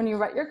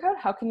write your code,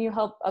 how can you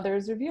help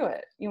others review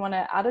it? You want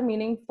to add a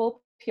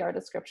meaningful PR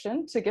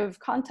description to give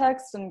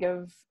context and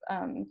give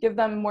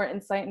them more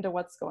insight into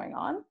what's going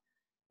on.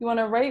 You want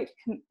to write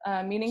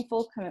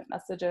meaningful commit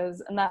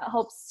messages, and that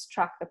helps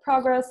track the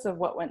progress of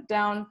what went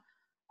down.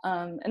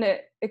 And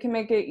it can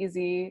make it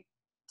easy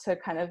to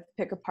kind of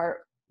pick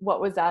apart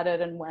what was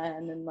added and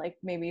when, and like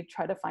maybe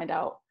try to find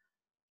out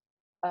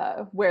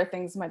where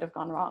things might have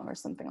gone wrong or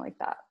something like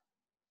that.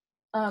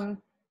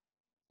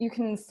 You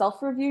can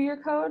self-review your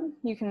code.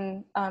 You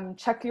can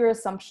check your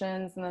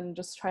assumptions and then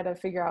just try to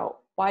figure out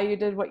why you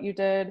did what you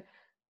did.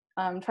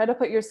 Try to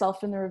put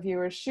yourself in the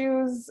reviewer's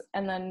shoes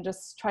and then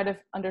just try to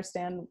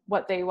understand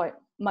what they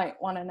might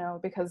want to know,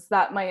 because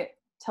that might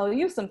tell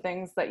you some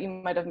things that you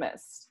might have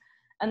missed.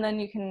 And then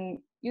you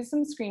can use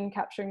some screen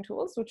capturing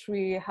tools, which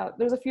we have.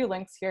 There's a few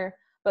links here,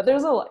 but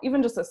there's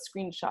even just a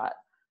screenshot,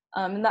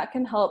 and that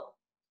can help.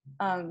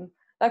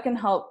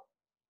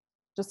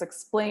 Just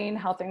explain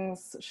how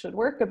things should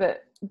work a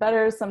bit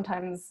better.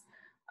 Sometimes,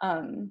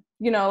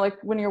 like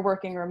when you're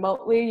working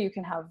remotely, you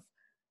can have,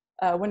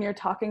 when you're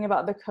talking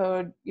about the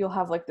code, you'll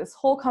have like this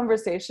whole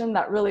conversation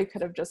that really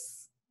could have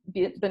just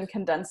been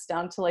condensed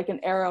down to like an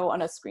arrow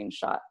on a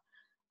screenshot.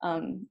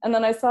 And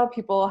then I saw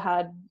people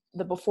had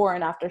the before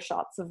and after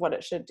shots of what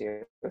it should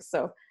do.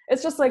 So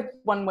it's just like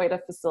one way to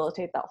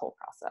facilitate that whole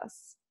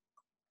process.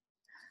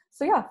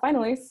 So yeah,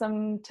 finally,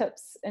 some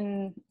tips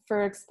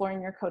for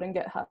exploring your code in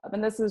GitHub.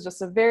 And this is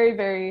just a very,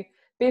 very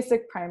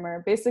basic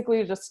primer,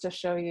 basically just to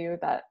show you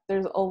that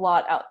there's a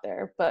lot out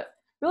there. But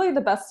really the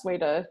best way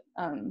to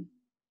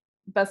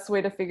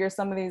figure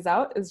some of these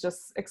out is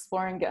just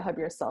exploring GitHub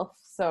yourself.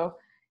 So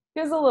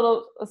here's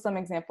some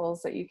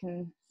examples that you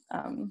can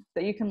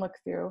look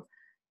through.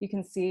 You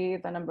can see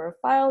the number of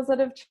files that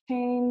have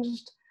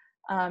changed.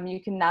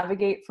 You can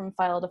navigate from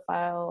file to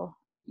file.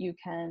 You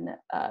can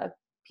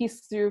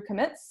piece through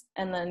commits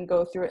and then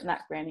go through it in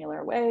that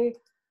granular way.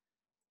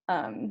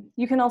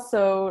 You can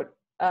also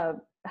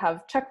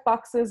have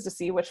checkboxes to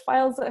see which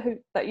files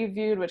that you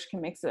viewed, which can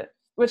make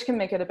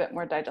it a bit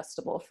more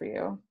digestible for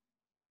you.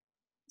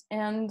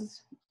 And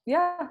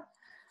yeah,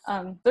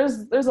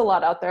 there's a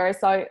lot out there.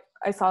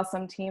 I saw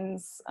some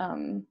teams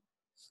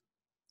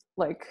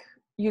like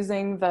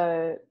using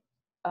the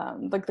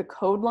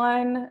code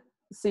line,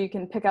 so you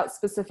can pick out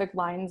specific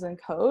lines in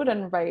code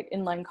and write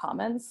inline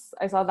comments.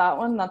 I saw that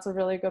one. That's a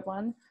really good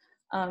one.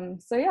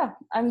 So yeah,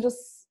 I'm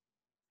just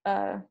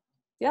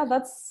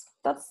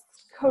that's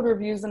code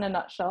reviews in a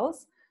nutshell.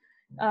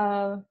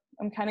 I'm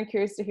kind of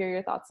curious to hear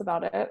your thoughts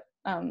about it.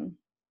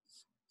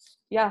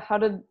 Yeah, how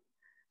did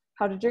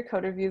your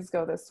code reviews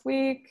go this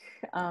week?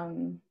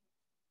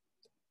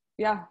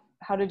 Yeah,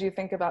 how did you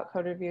think about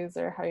code reviews,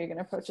 or how are you going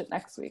to approach it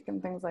next week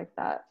and things like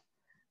that?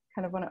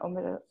 Kind of want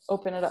to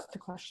open it up to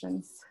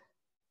questions.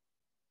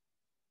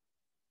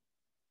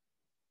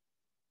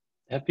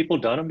 Have people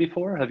done them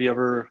before? Have you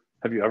ever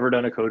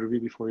done a code review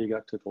before you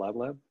got to Collab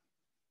Lab?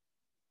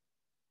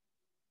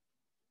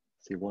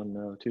 See, 1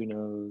 no, 2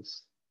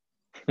 no's.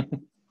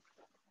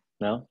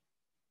 No?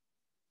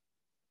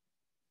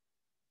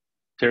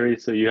 Terry,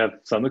 so you have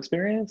some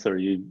experience, or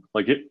you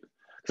like it?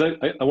 Because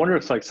I wonder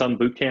if like some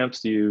boot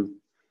camps, do you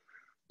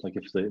like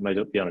if they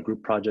might be on a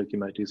group project, you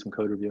might do some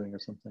code reviewing or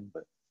something.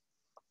 But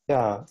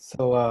Yeah,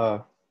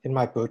 so in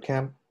my boot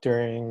camp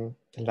during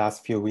the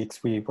last few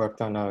weeks, we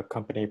worked on a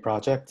company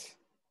project.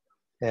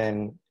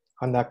 And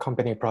on that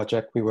company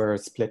project, we were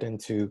split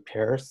into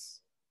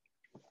pairs.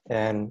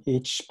 And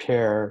each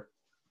pair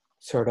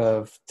sort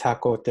of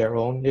tackled their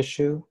own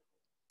issue.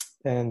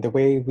 And the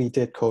way we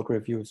did code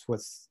reviews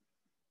was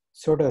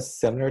sort of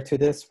similar to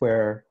this,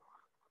 where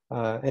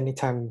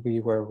anytime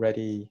we were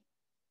ready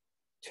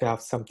to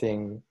have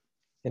something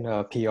in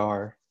a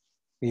PR,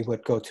 we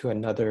would go to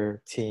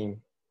another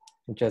team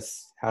and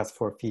just ask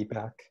for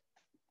feedback.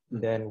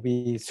 And then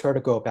we sort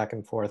of go back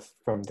and forth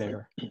from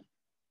there.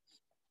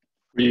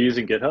 were you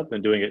using GitHub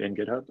and doing it in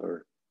GitHub,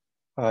 or?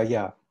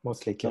 Yeah,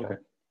 mostly GitHub. Okay.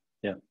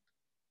 Yeah.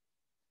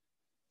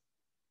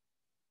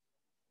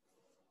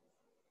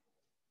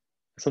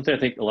 Something I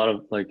think a lot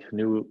of like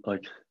new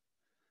like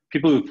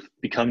people who've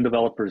become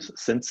developers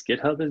since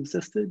GitHub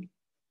existed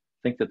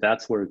think that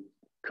that's where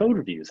code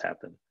reviews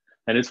happen.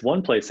 And it's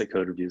one place that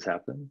code reviews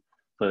happen.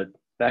 But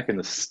back in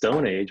the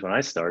Stone Age, when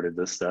I started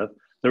this stuff,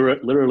 there were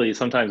literally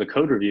sometimes a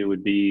code review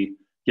would be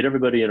get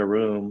everybody in a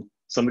room,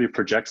 somebody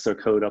projects their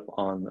code up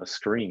on a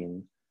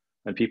screen,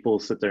 and people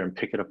sit there and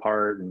pick it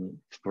apart and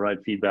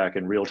provide feedback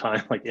in real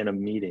time, like in a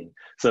meeting.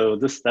 So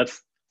that's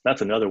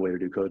another way to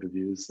do code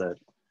reviews that,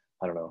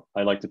 I don't know.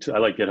 I like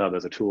GitHub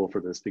as a tool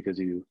for this because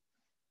you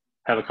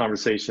have a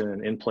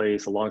conversation in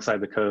place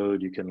alongside the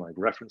code. You can like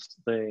reference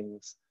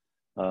things.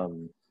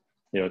 You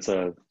know, it's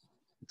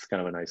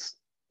kind of a nice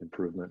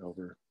improvement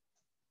over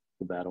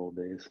the bad old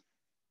days.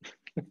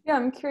 Yeah,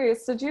 I'm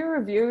curious. Did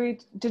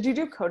you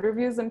do code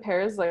reviews in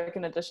pairs, like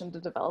in addition to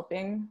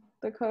developing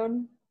the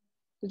code?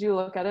 Did you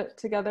look at it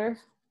together?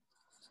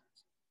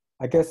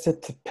 I guess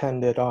it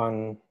depended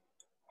on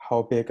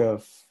how big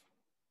of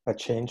a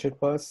change it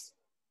was.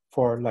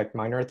 For like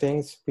minor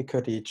things, we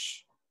could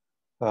each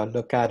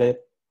look at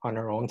it on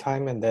our own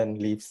time and then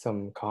leave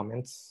some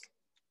comments.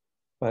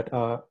 But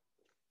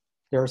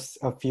there's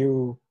a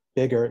few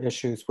bigger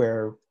issues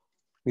where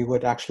we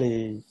would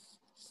actually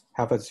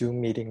have a Zoom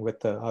meeting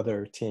with the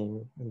other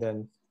team and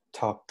then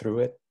talk through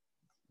it.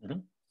 Mm-hmm.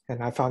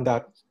 And I found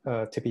that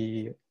to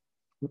be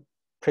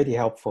pretty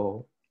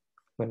helpful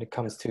when it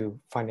comes to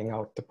finding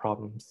out the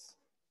problems.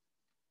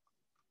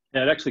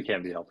 Yeah, it actually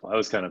can be helpful. I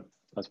was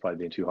probably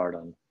being too hard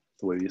on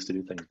the way we used to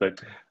do things, but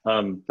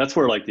that's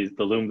where like the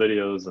Loom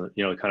videos,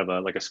 you know, kind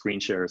of like a screen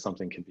share or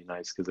something can be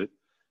nice, because it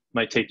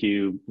might take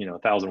you,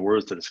 1,000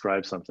 words to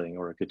describe something,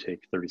 or it could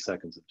take 30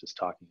 seconds of just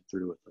talking it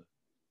through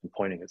and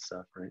pointing at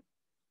stuff, right?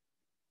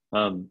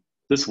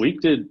 This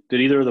week, did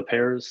either of the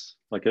pairs,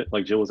 like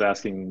Jill was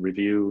asking,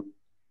 review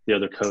the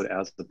other code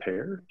as the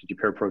pair? Did you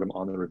pair program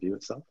on the review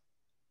itself?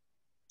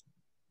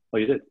 Oh,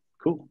 you did.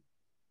 Cool.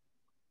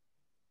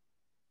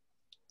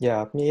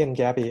 Yeah, me and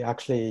Gabby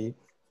actually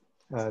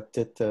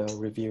did the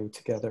review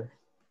together.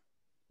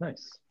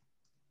 Nice.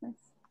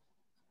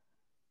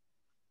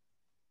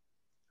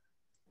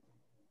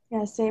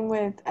 Yeah, same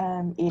with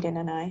Eden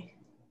and I.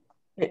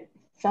 It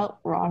felt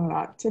wrong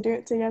not to do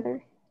it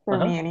together, for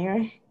me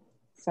anyway.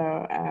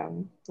 So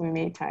we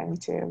made time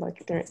to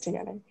look through it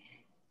together.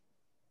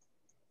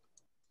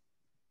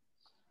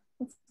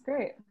 That's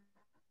great.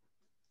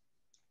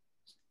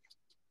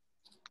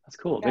 That's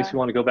cool. It makes me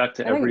want to go back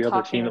to every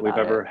other team that we've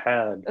ever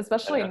had.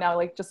 Especially now,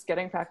 like just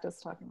getting practice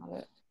talking about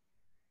it.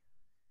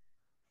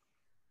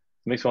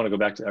 It makes me want to go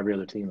back to every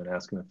other team and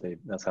ask them if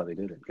that's how they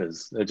did it,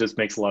 because it just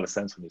makes a lot of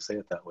sense when you say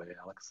it that way,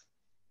 Alex.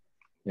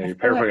 You know, you're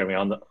pair programming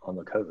on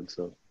the code.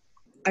 So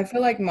I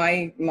feel like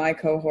my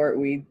cohort,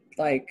 we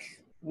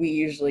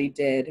usually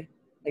did,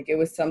 like, it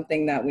was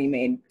something that we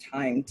made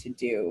time to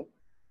do.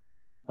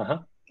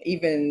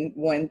 Even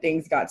when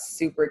things got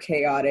super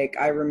chaotic,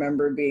 I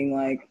remember being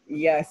like,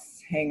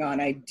 yes, hang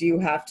on, I do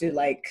have to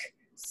like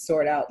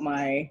sort out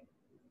my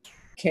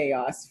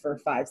chaos for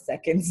 5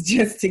 seconds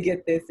just to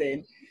get this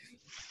in.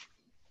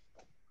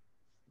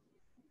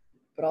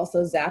 But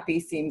also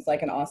Zappy seems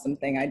like an awesome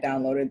thing. I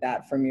downloaded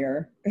that from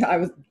I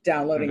was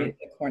downloading it in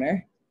the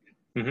corner.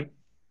 Mm-hmm.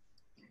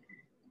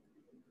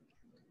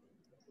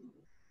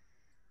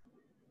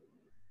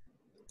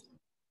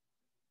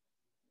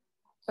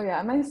 Oh yeah,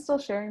 am I still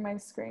sharing my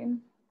screen?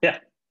 Yeah.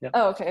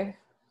 Oh, okay.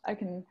 I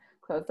can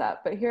close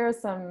that. But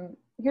here's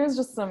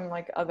just some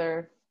like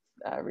other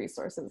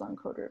resources on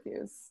code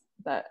reviews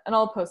and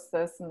I'll post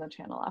this in the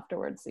channel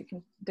afterwards so you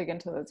can dig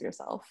into those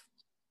yourself.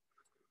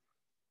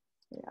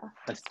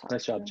 Yeah.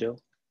 Nice job, Jill.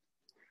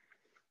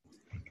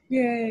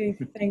 Yay,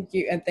 thank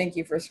you. And thank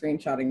you for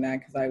screenshotting that,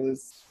 because I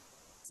was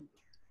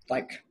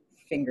like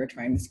finger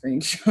trying to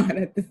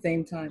screenshot at the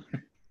same time.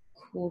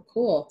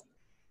 Cool.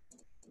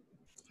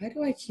 Why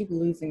do I keep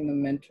losing the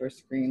mentor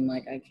screen?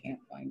 Like I can't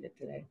find it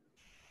today.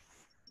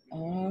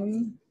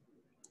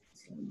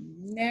 So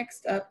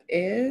next up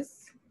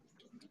is,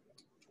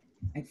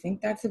 I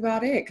think that's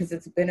about it, because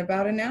it's been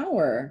about an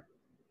hour.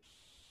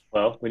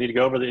 Well, we need to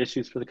go over the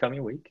issues for the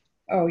coming week.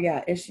 Oh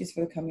yeah, issues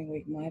for the coming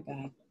week, my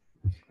bad.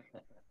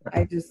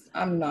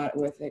 I'm not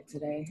with it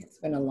today. It's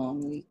been a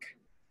long week.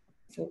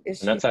 So And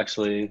that's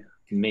actually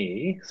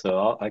me.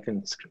 So I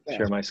can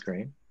share my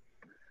screen.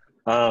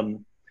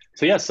 So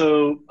yeah,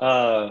 so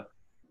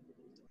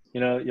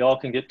y'all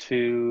can get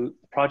to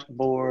the project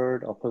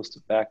board. I'll post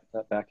it back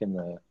in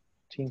the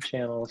team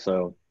channel.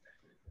 So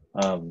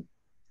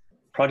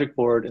project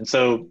board, and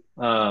so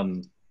I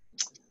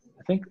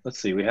think, let's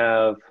see, we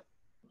have,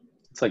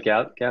 it's like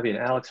Gabby and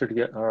Alex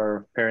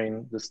are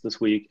pairing this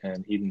week,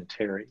 and Eden and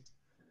Terry.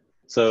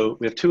 So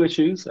we have 2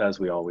 issues, as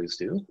we always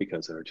do,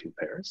 because there are 2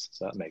 pairs,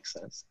 so that makes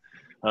sense.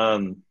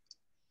 The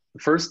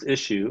first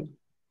issue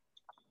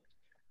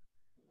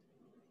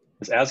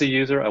is, as a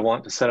user, I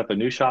want to set up a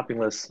new shopping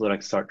list so that I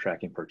can start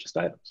tracking purchased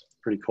items.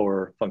 Pretty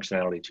core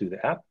functionality to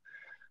the app.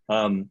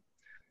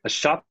 A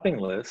shopping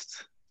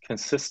list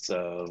consists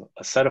of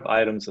a set of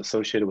items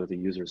associated with the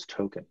user's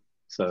token.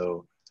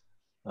 So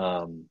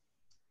I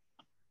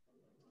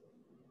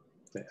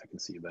can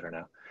see you better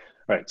now.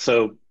 All right,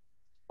 so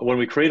when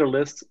we create a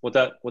list, what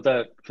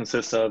that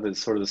consists of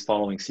is sort of this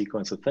following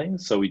sequence of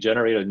things. So we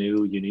generate a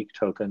new unique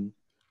token.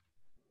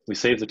 We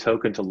save the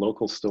token to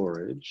local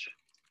storage,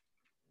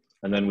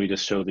 and then we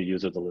just show the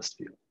user the list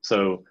view.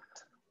 So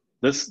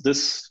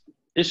this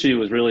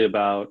issue is really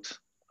about,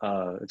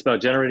 it's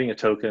about generating a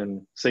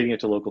token, saving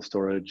it to local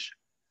storage.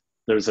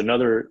 There's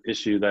another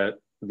issue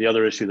the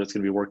other issue that's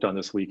going to be worked on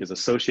this week is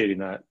associating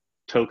that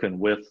token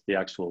with the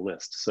actual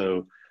list.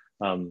 So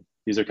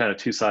these are kind of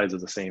 2 sides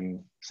of the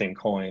same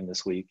coin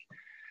this week.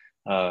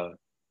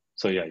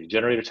 So yeah, you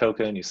generate a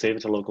token, you save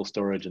it to local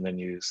storage, and then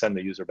you send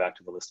the user back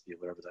to the list view,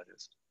 whatever that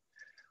is.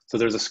 So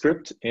there's a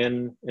script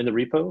in the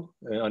repo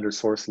under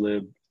source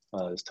lib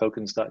is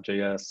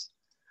tokens.js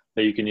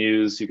that you can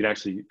use. You can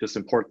actually just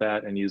import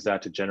that and use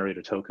that to generate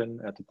a token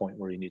at the point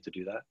where you need to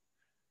do that.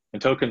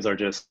 And tokens are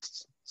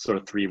just sort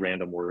of 3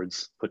 random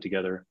words put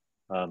together.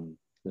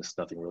 There's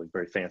nothing really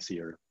very fancy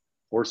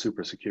or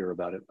super secure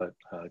about it, but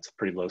it's a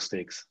pretty low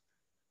stakes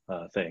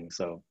thing.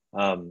 So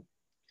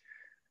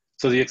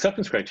so the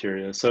acceptance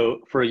criteria.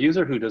 So for a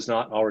user who does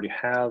not already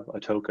have a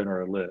token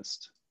or a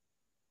list,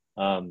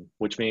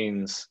 which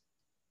means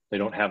they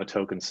don't have a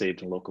token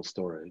saved in local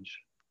storage,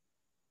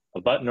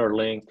 a button or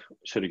link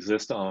should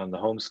exist on the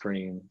home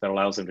screen that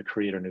allows them to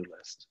create a new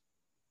list.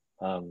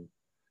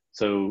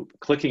 So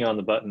clicking on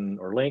the button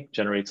or link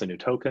generates a new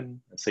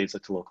token and saves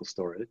it to local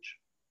storage.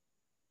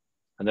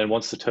 And then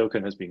once the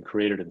token has been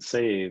created and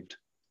saved,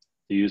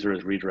 the user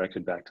is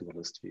redirected back to the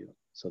list view.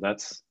 So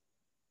that's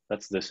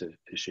this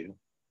issue.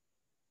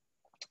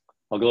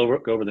 I'll go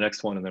over the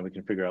next one, and then we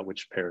can figure out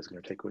which pair is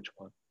going to take which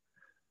one.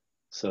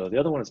 So the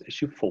other one is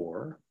issue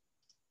 4.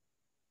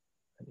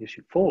 And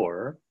issue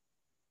 4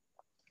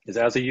 is,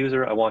 as a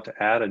user, I want to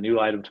add a new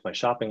item to my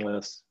shopping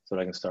list so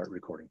that I can start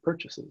recording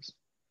purchases.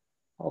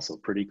 Also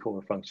pretty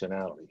core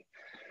functionality.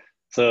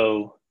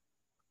 So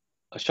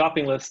a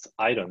shopping list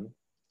item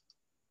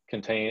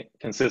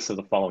consists of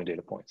the following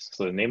data points.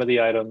 So the name of the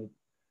item,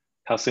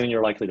 how soon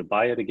you're likely to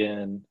buy it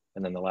again,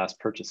 and then the last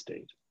purchase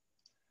date.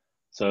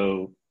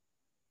 So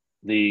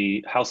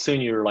the how soon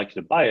you're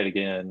likely to buy it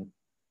again,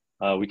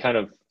 we kind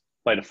of,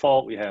 by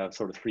default, we have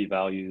sort of 3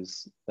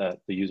 values that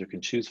the user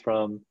can choose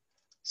from: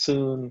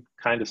 soon,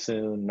 kind of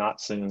soon,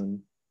 not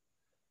soon.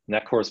 And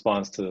that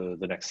corresponds to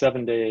the next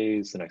 7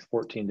 days, the next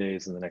 14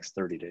 days, and the next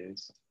 30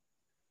 days.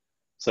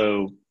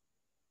 So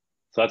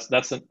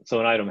so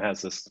an item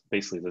has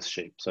basically this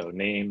shape. So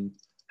name,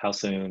 how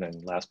soon,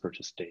 and last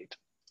purchase date.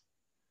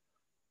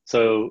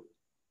 So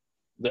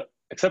the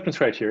acceptance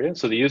criteria.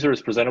 So the user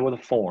is presented with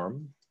a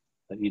form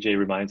that EJ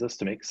reminds us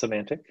to make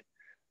semantic,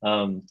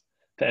 to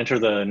enter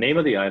the name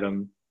of the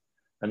item,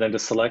 and then to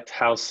select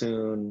how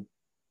soon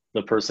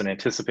the person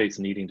anticipates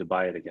needing to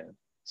buy it again.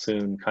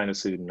 Soon, kind of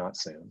soon, not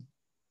soon.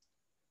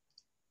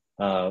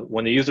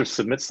 When the user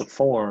submits the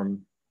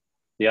form,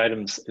 the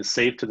item is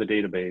saved to the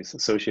database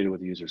associated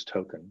with the user's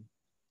token.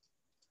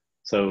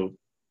 So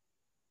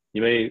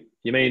you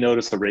may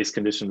notice a race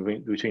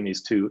condition between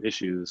these 2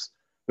 issues.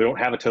 We don't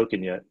have a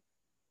token yet.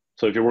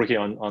 So if you're working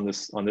on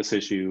this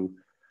issue,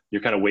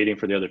 you're kind of waiting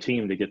for the other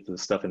team to get the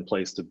stuff in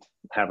place to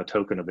have a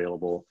token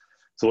available.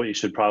 So what you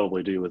should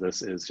probably do with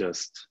this is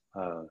just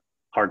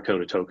hard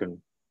code a token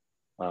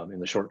in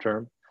the short term.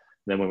 And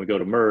then when we go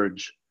to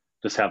merge,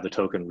 just have the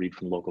token read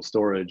from local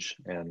storage,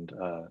 and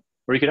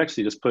or you could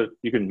actually just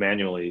you can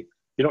manually,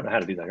 you don't know how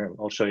to do that here.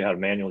 I'll show you how to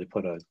manually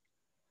put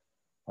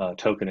a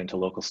token into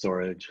local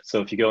storage.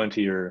 So if you go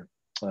into your,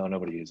 well,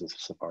 nobody uses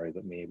Safari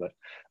but me, but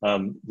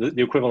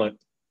the equivalent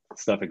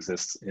stuff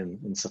exists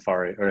in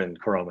Safari, or in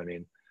Chrome, I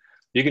mean.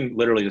 You can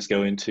literally just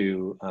go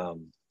into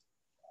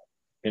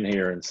in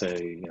here and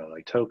say,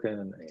 like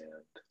token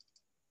and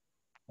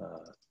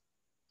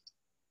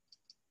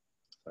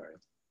sorry,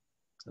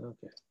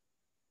 okay,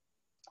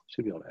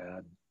 should be able to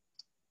add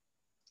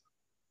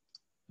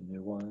a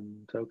new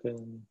one,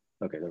 token.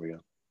 Okay, there we go.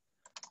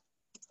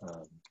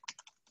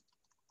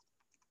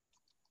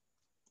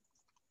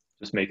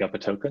 Just make up a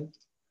token,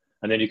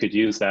 and then you could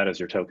use that as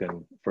your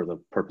token for the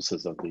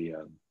purposes of the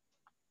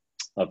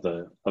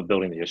of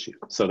building the issue.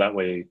 So that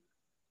way,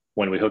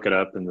 when we hook it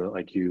up and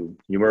like you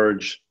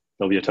merge,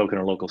 there'll be a token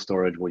in local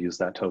storage. We'll use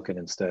that token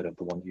instead of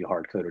the one you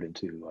hard coded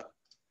into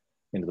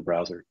the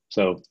browser.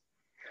 So,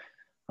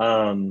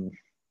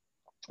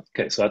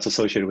 okay, so that's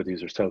associated with the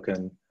user's token.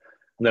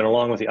 And then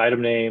along with the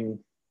item name,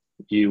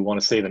 you want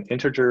to save an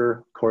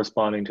integer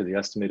corresponding to the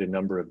estimated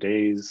number of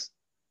days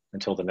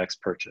until the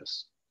next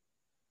purchase.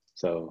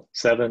 So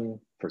 7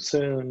 for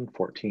soon,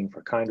 14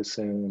 for kind of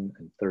soon,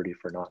 and 30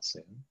 for not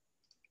soon.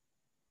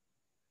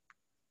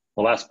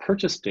 The last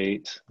purchase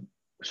date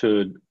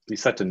should be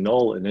set to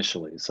null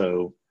initially.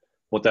 So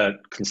what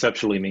that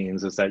conceptually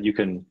means is that you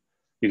can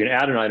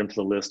add an item to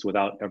the list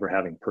without ever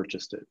having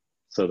purchased it.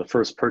 So the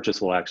first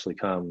purchase will actually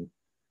come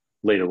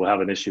later. We'll have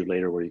an issue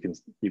later where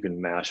you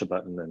can mash a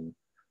button and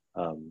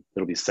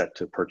it'll be set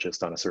to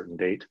purchased on a certain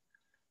date.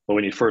 But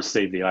when you first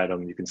save the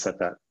item, you can set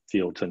that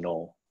field to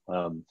null.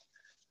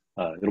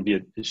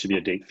 It should be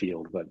a date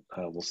field, but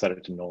we'll set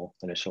it to null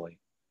initially.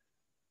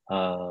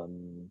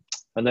 And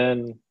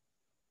then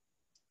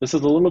this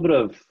is a little bit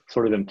of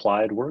sort of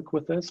implied work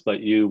with this,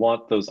 but you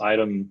want the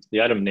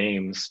item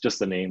names, just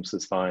the names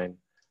is fine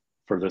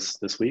for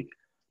this week.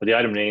 But the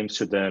item names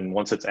should then,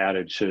 once it's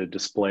added, should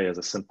display as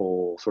a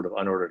simple sort of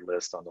unordered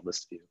list on the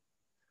list view.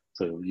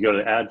 So you go to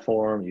the add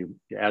form, you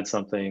add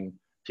something.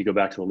 If you go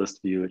back to the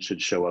list view, it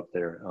should show up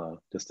there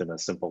just in a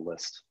simple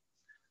list.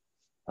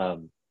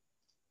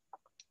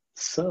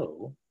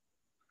 So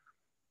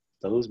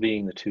those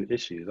being the two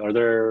issues, are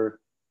there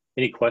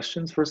any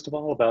questions, first of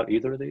all, about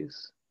either of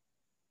these?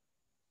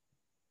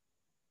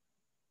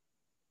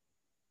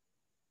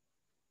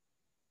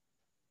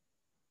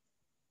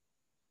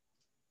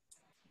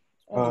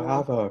 I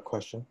have a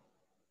question.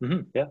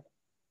 Yeah.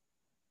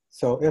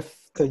 So if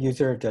the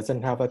user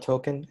doesn't have a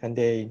token and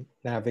they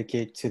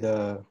navigate to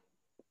the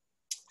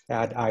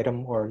add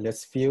item or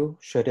list view,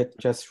 should it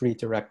just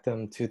redirect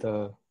them to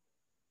the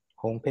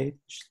home page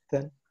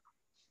then?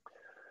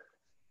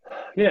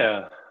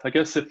 Yeah, I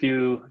guess if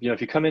you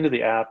come into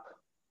the app,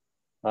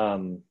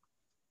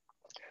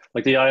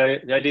 like the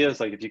idea is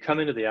like if you come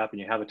into the app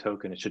and you have a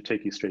token, it should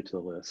take you straight to the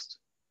list.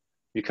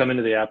 If you come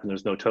into the app and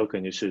there's no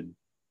token, you should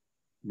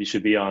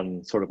be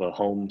on sort of a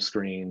home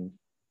screen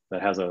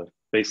that has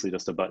basically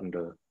just a button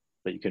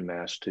that you can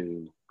mash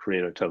to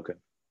create a token.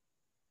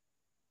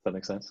 Does that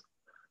make sense?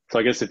 So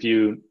I guess if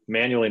you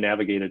manually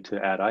navigated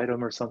to add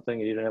item or something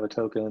and you didn't have a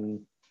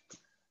token,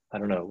 I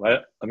don't know.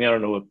 I mean, I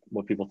don't know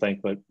what people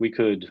think, but we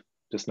could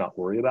just not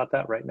worry about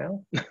that right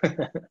now.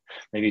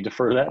 Maybe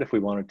defer that if we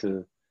wanted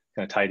to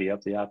kind of tidy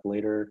up the app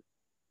later.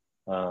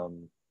 It's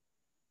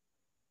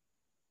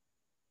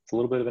a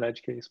little bit of an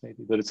edge case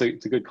maybe, but it's a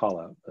good call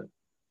out, but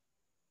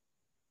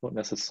won't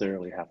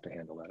necessarily have to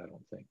handle that, I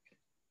don't think.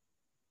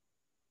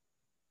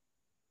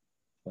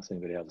 Unless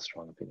anybody has a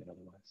strong opinion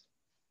otherwise.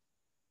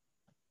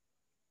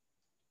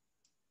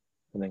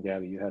 And then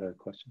Gabby, you had a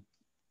question?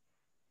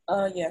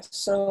 Yes,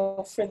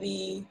 so for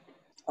the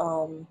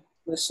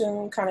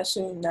soon, kind of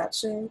soon, not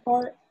soon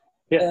part,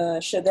 yeah.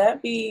 Should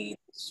that be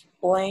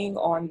displaying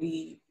on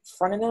the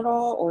front end at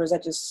all, or is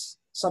that just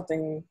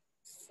something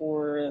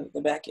for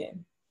the back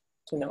end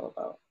to know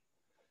about?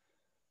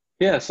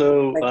 Yeah,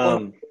 so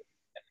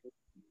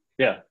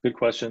yeah, good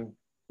question.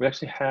 We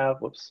actually have,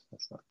 whoops,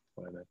 that's not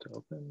what I meant to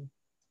open.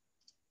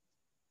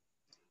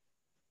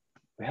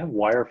 We have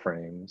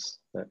wireframes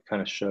that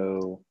kind of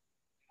show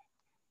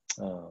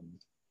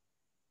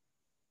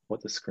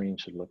what the screen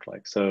should look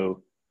like.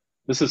 So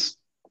this is,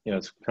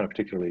 it's kind of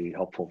particularly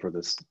helpful for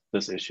this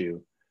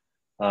issue.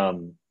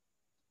 So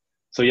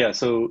yeah,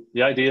 so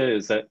the idea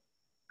is that,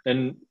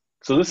 and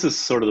so this is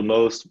sort of the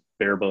most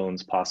bare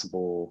bones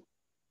possible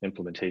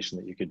implementation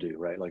that you could do,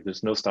 right? Like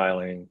there's no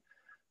styling.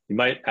 You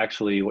might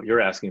actually, what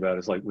you're asking about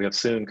is like, we have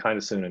soon, kind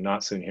of soon, and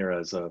not soon here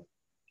as a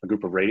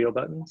group of radio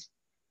buttons.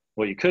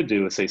 What you could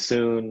do is say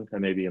soon,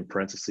 and maybe in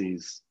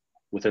parentheses,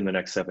 within the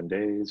next 7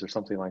 days or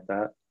something like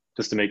that,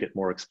 just to make it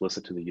more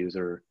explicit to the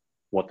user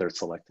what they're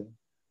selecting.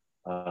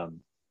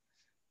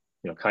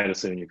 Kind of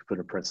soon, you could put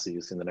in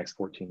parentheses in the next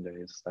 14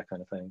 days, that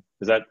kind of thing.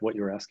 Is that what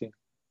you were asking?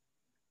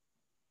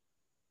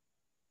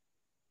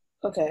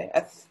 Okay,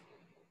 I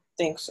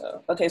think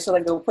so. Okay, so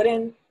like they'll put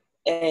in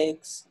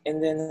eggs,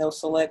 and then they'll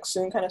select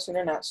soon, kind of soon,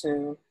 or not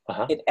soon,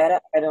 hit add an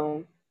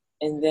item,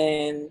 and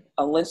then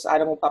a list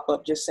item will pop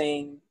up just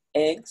saying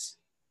eggs,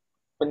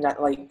 but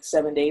not like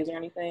 7 days or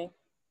anything.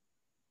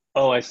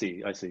 Oh, I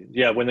see.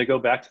 Yeah, when they go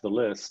back to the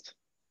list,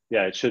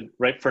 yeah, it should,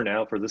 right for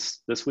now, for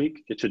this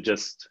week, it should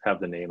just have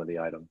the name of the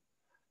item.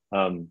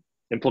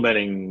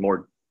 Implementing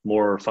more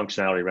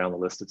functionality around the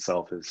list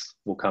itself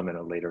will come in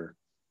a later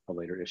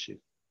issue.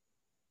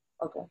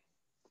 Okay.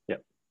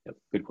 Yep,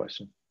 good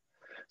question.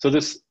 So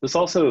this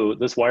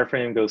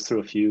wireframe goes through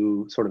a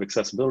few sort of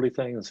accessibility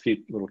things, a few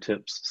little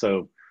tips.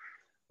 So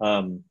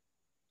you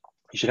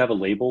should have a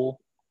label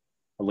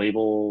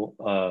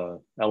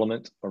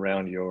element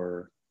around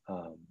your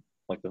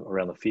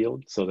around the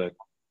field, so that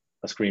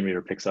a screen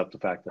reader picks up the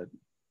fact that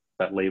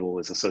that label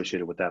is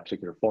associated with that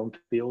particular form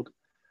field.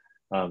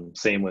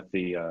 Same with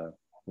the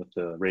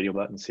radio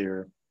buttons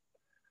here.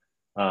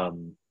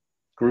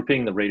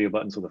 Grouping the radio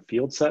buttons with a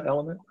field set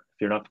element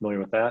you're not familiar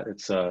with that,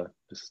 it's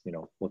just, you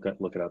know, look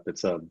it up.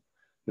 It's a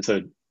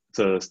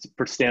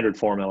standard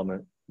form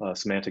element,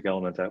 semantic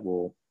element that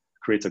will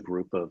creates a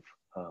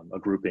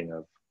grouping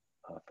of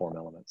form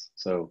elements.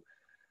 So,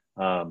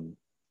 and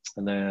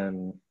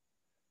then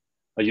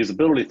a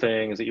usability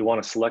thing is that you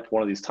want to select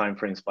one of these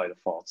timeframes by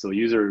default. So a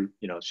user,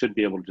 you know, should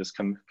be able to just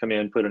come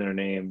in, put in their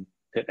name,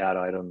 hit add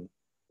item,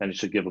 and it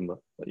should give them,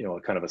 you know,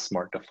 a kind of a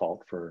smart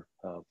default for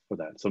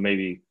that. So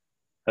maybe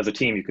as a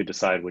team, you could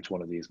decide which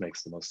one of these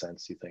makes the most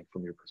sense, you think,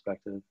 from your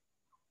perspective.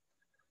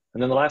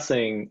 And then the last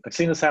thing, I've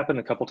seen this happen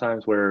a couple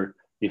times where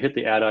you hit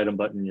the add item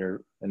button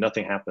and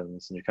nothing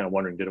happens, and you're kind of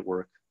wondering, did it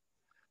work?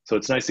 So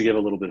it's nice to give a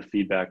little bit of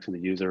feedback to the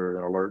user,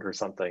 an alert or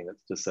something that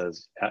just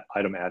says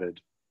item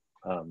added,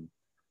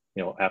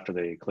 you know, after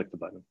they click the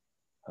button.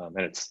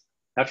 And it's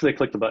after they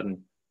click the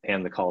button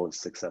and the call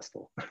is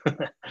successful.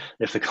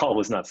 If the call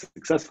was not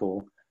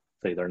successful,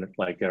 say they're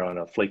on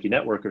a flaky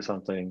network or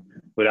something,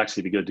 it would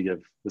actually be good to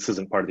give, this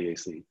isn't part of the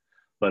AC,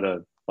 but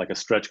like a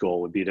stretch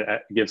goal would be to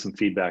give some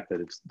feedback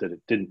that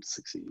it didn't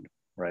succeed,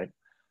 right?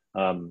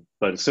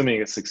 But assuming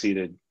it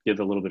succeeded,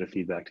 give a little bit of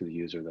feedback to the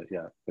user that,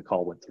 yeah, the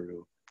call went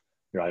through,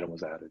 your item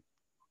was added.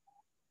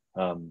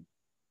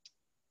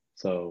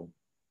 So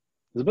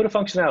there's a bit of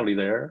functionality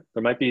there.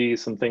 There might be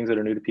some things that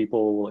are new to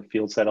people, like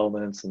field set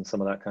elements and some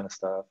of that kind of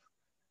stuff.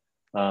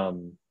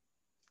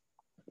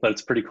 But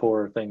it's a pretty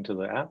core thing to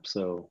the app,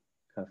 so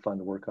kind of fun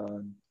to work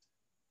on.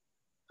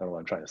 I don't know,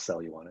 I'm trying to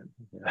sell you on it.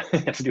 Yeah,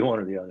 you have to do one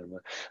or the other,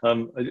 but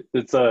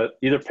it's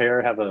either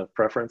pair have a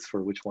preference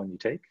for which one you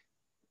take.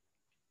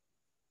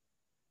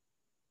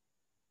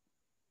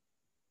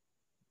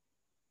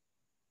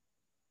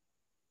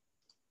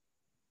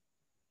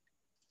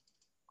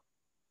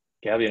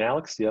 Gabby and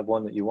Alex, do you have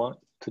one that you want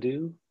to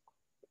do?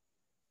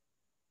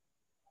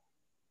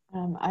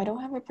 I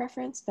don't have a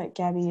preference, but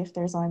Gabby, if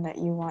there's one that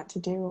you want to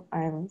do,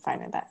 I'm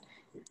fine with that.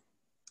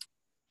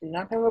 Do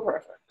not have a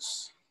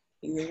preference.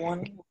 Either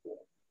one.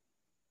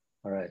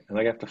 All right, and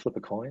I have to flip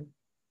a coin.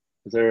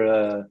 Is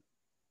there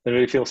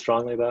anybody feel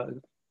strongly about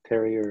it?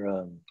 Terry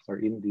or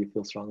Eden, do you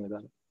feel strongly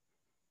about it?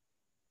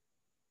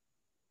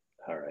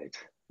 All right,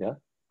 yeah,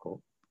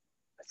 cool.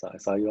 I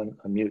saw you on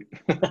mute.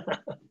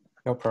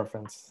 No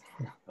preference.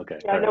 Okay.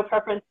 Yeah, no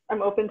preference.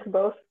 I'm open to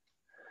both.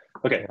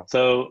 Okay,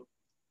 so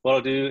what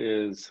I'll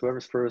do is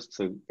whoever's first,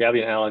 so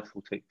Gabby and Alex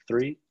will take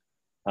 3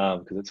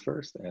 because it's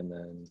first, and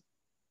then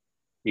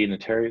Eden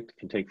and Terry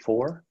can take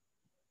 4.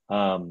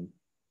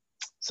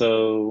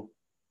 So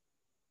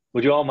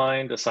would you all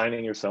mind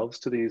assigning yourselves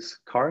to these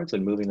cards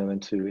and moving them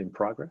into in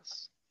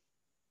progress?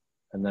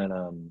 And then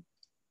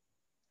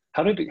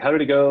how did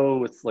it go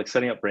with like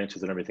setting up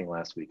branches and everything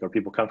last week? Are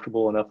people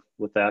comfortable enough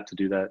with that to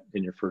do that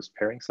in your first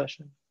pairing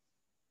session?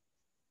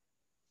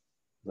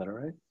 Is that all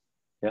right?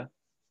 Yeah?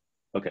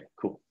 Okay,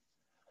 cool.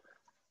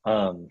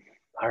 All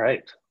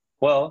right.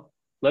 Well,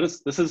 this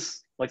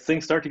is like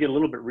things start to get a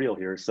little bit real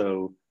here.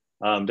 So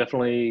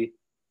definitely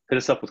hit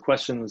us up with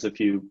questions if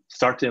you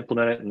start to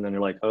implement it and then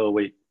you're like, oh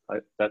wait,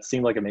 that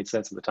seemed like it made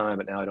sense at the time,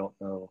 but now I don't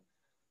know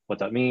what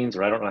that means,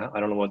 or I don't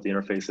know what the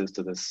interface is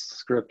to this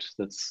script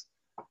that's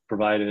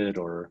provided,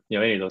 or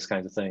any of those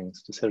kinds of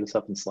things. Just hit us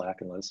up in Slack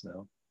and let us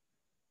know.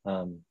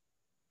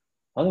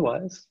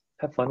 Otherwise,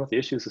 have fun with the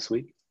issues this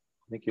week.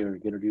 I think you're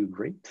gonna do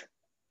great.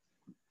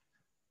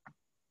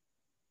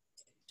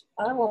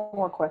 I have one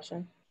more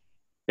question.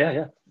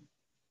 Yeah.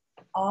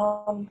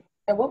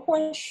 At what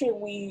point should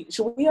we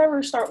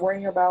ever start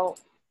worrying about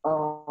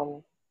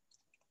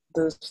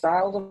the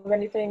styles of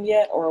anything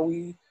yet, or are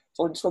we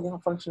sort of just focusing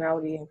on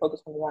functionality and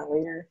focus on that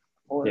later?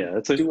 Or yeah,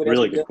 that's a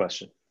really good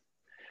question.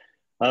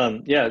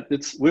 Yeah,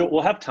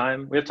 we'll have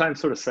time. We have time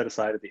sort of set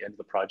aside at the end of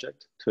the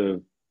project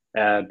to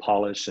add,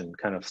 polish, and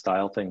kind of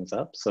style things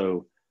up.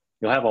 So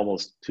you'll have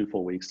almost 2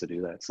 full weeks to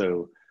do that.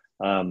 So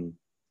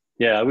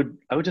yeah, I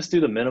would just do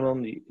the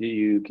minimum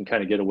you can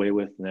kind of get away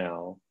with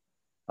now.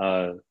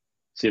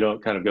 So you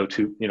don't kind of go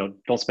too,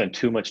 don't spend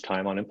too much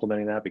time on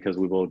implementing that, because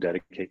we will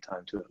dedicate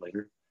time to it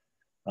later.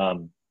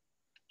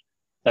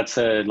 That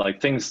said,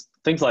 like things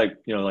like,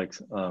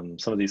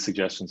 some of these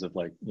suggestions of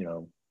like,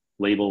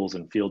 labels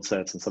and field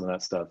sets and some of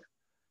that stuff,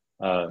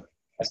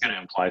 it's going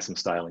to imply some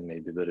styling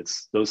maybe, but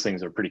those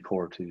things are pretty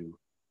core to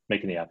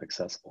making the app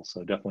accessible.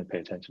 So definitely pay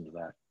attention to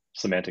that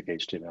semantic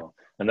HTML,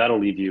 and that'll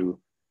leave you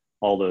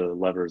all the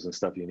levers and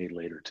stuff you need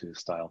later to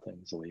style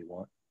things the way you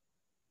want.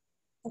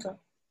 Okay.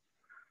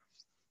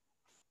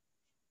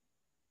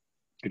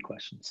 Good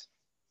questions.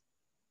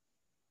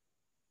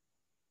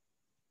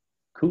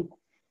 Cool.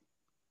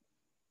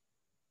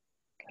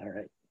 All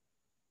right.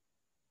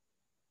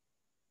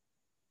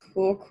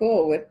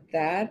 Cool. With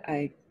that,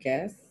 I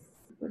guess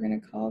we're gonna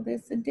call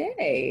this a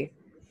day.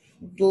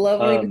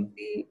 Lovely to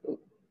see.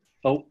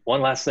 Oh,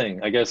 one last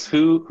thing. I guess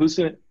who's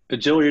doing?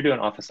 Jill, you're doing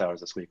office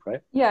hours this week,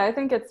 right? Yeah, I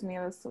think it's me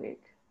this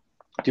week.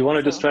 Do you want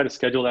to just try to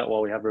schedule that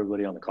while we have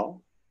everybody on the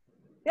call?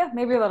 Yeah,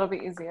 maybe that'll be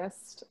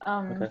easiest.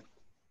 Okay.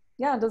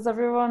 Yeah,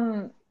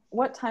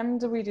 what time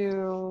did we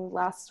do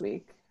last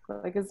week?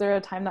 Like, is there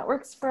a time that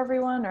works for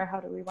everyone, or how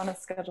do we want to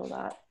schedule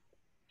that?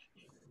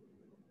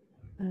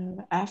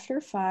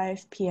 After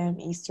 5 p.m.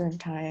 Eastern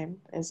time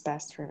is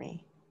best for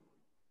me.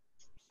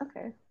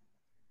 Okay,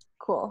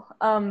 cool.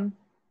 I'm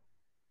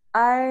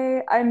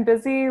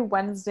busy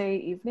Wednesday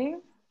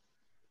evening,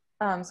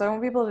 so I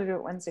won't be able to do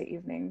it Wednesday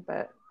evening,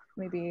 but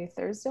maybe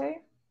Thursday,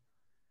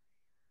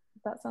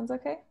 if that sounds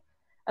okay.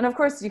 And of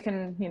course you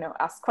can,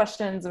 ask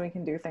questions and we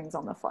can do things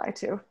on the fly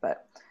too,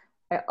 but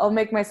I'll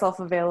make myself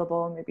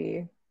available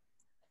maybe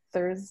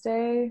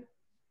Thursday,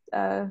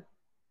 5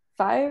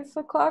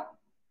 o'clock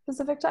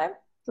Pacific time.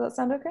 Does that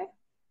sound okay?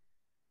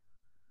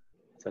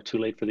 Is that too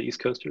late for the East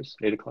Coasters?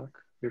 8 o'clock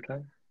your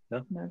time?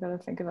 No? No, gotta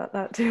think about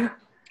that too.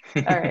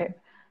 All right.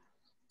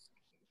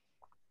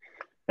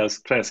 I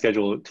was trying to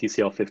schedule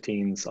TCL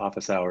 15's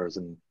office hours,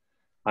 and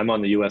I'm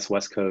on the US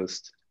West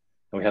Coast,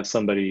 and we have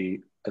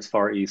somebody as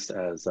far east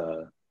as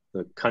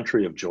the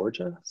country of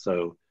Georgia.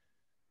 So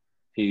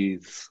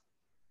he's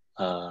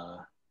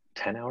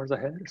 10 hours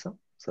ahead or something.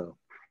 So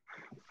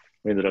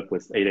we ended up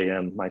with 8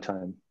 a.m. my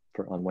time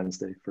on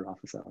Wednesday for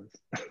office hours.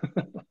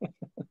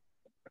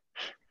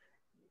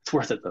 It's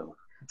worth it though.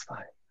 It's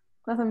fine.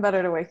 Nothing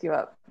better to wake you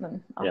up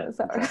than office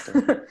hours.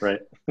 Exactly.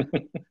 Right.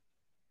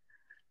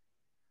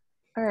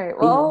 All right.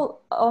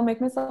 Well, I'll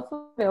make myself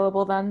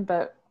available then,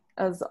 but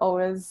as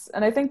always,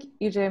 and I think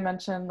EJ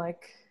mentioned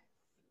like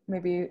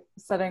maybe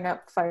setting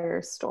up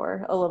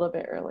Firestore a little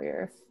bit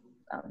earlier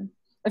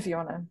if you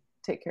want to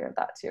take care of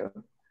that too.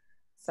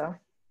 So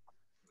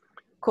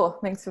cool.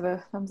 Thanks for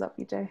the thumbs up,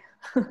 EJ.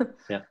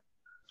 Yeah.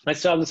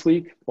 Nice job this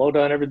week. Well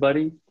done,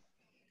 everybody.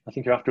 I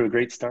think you're off to a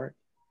great start.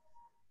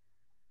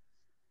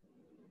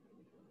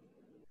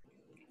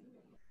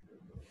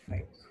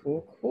 Right,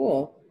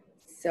 cool.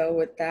 So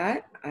with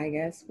that, I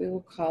guess we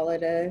will call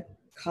it a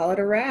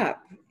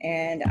wrap.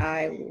 And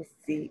I will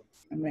see.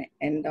 I'm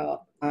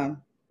gonna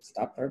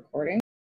stop the recording.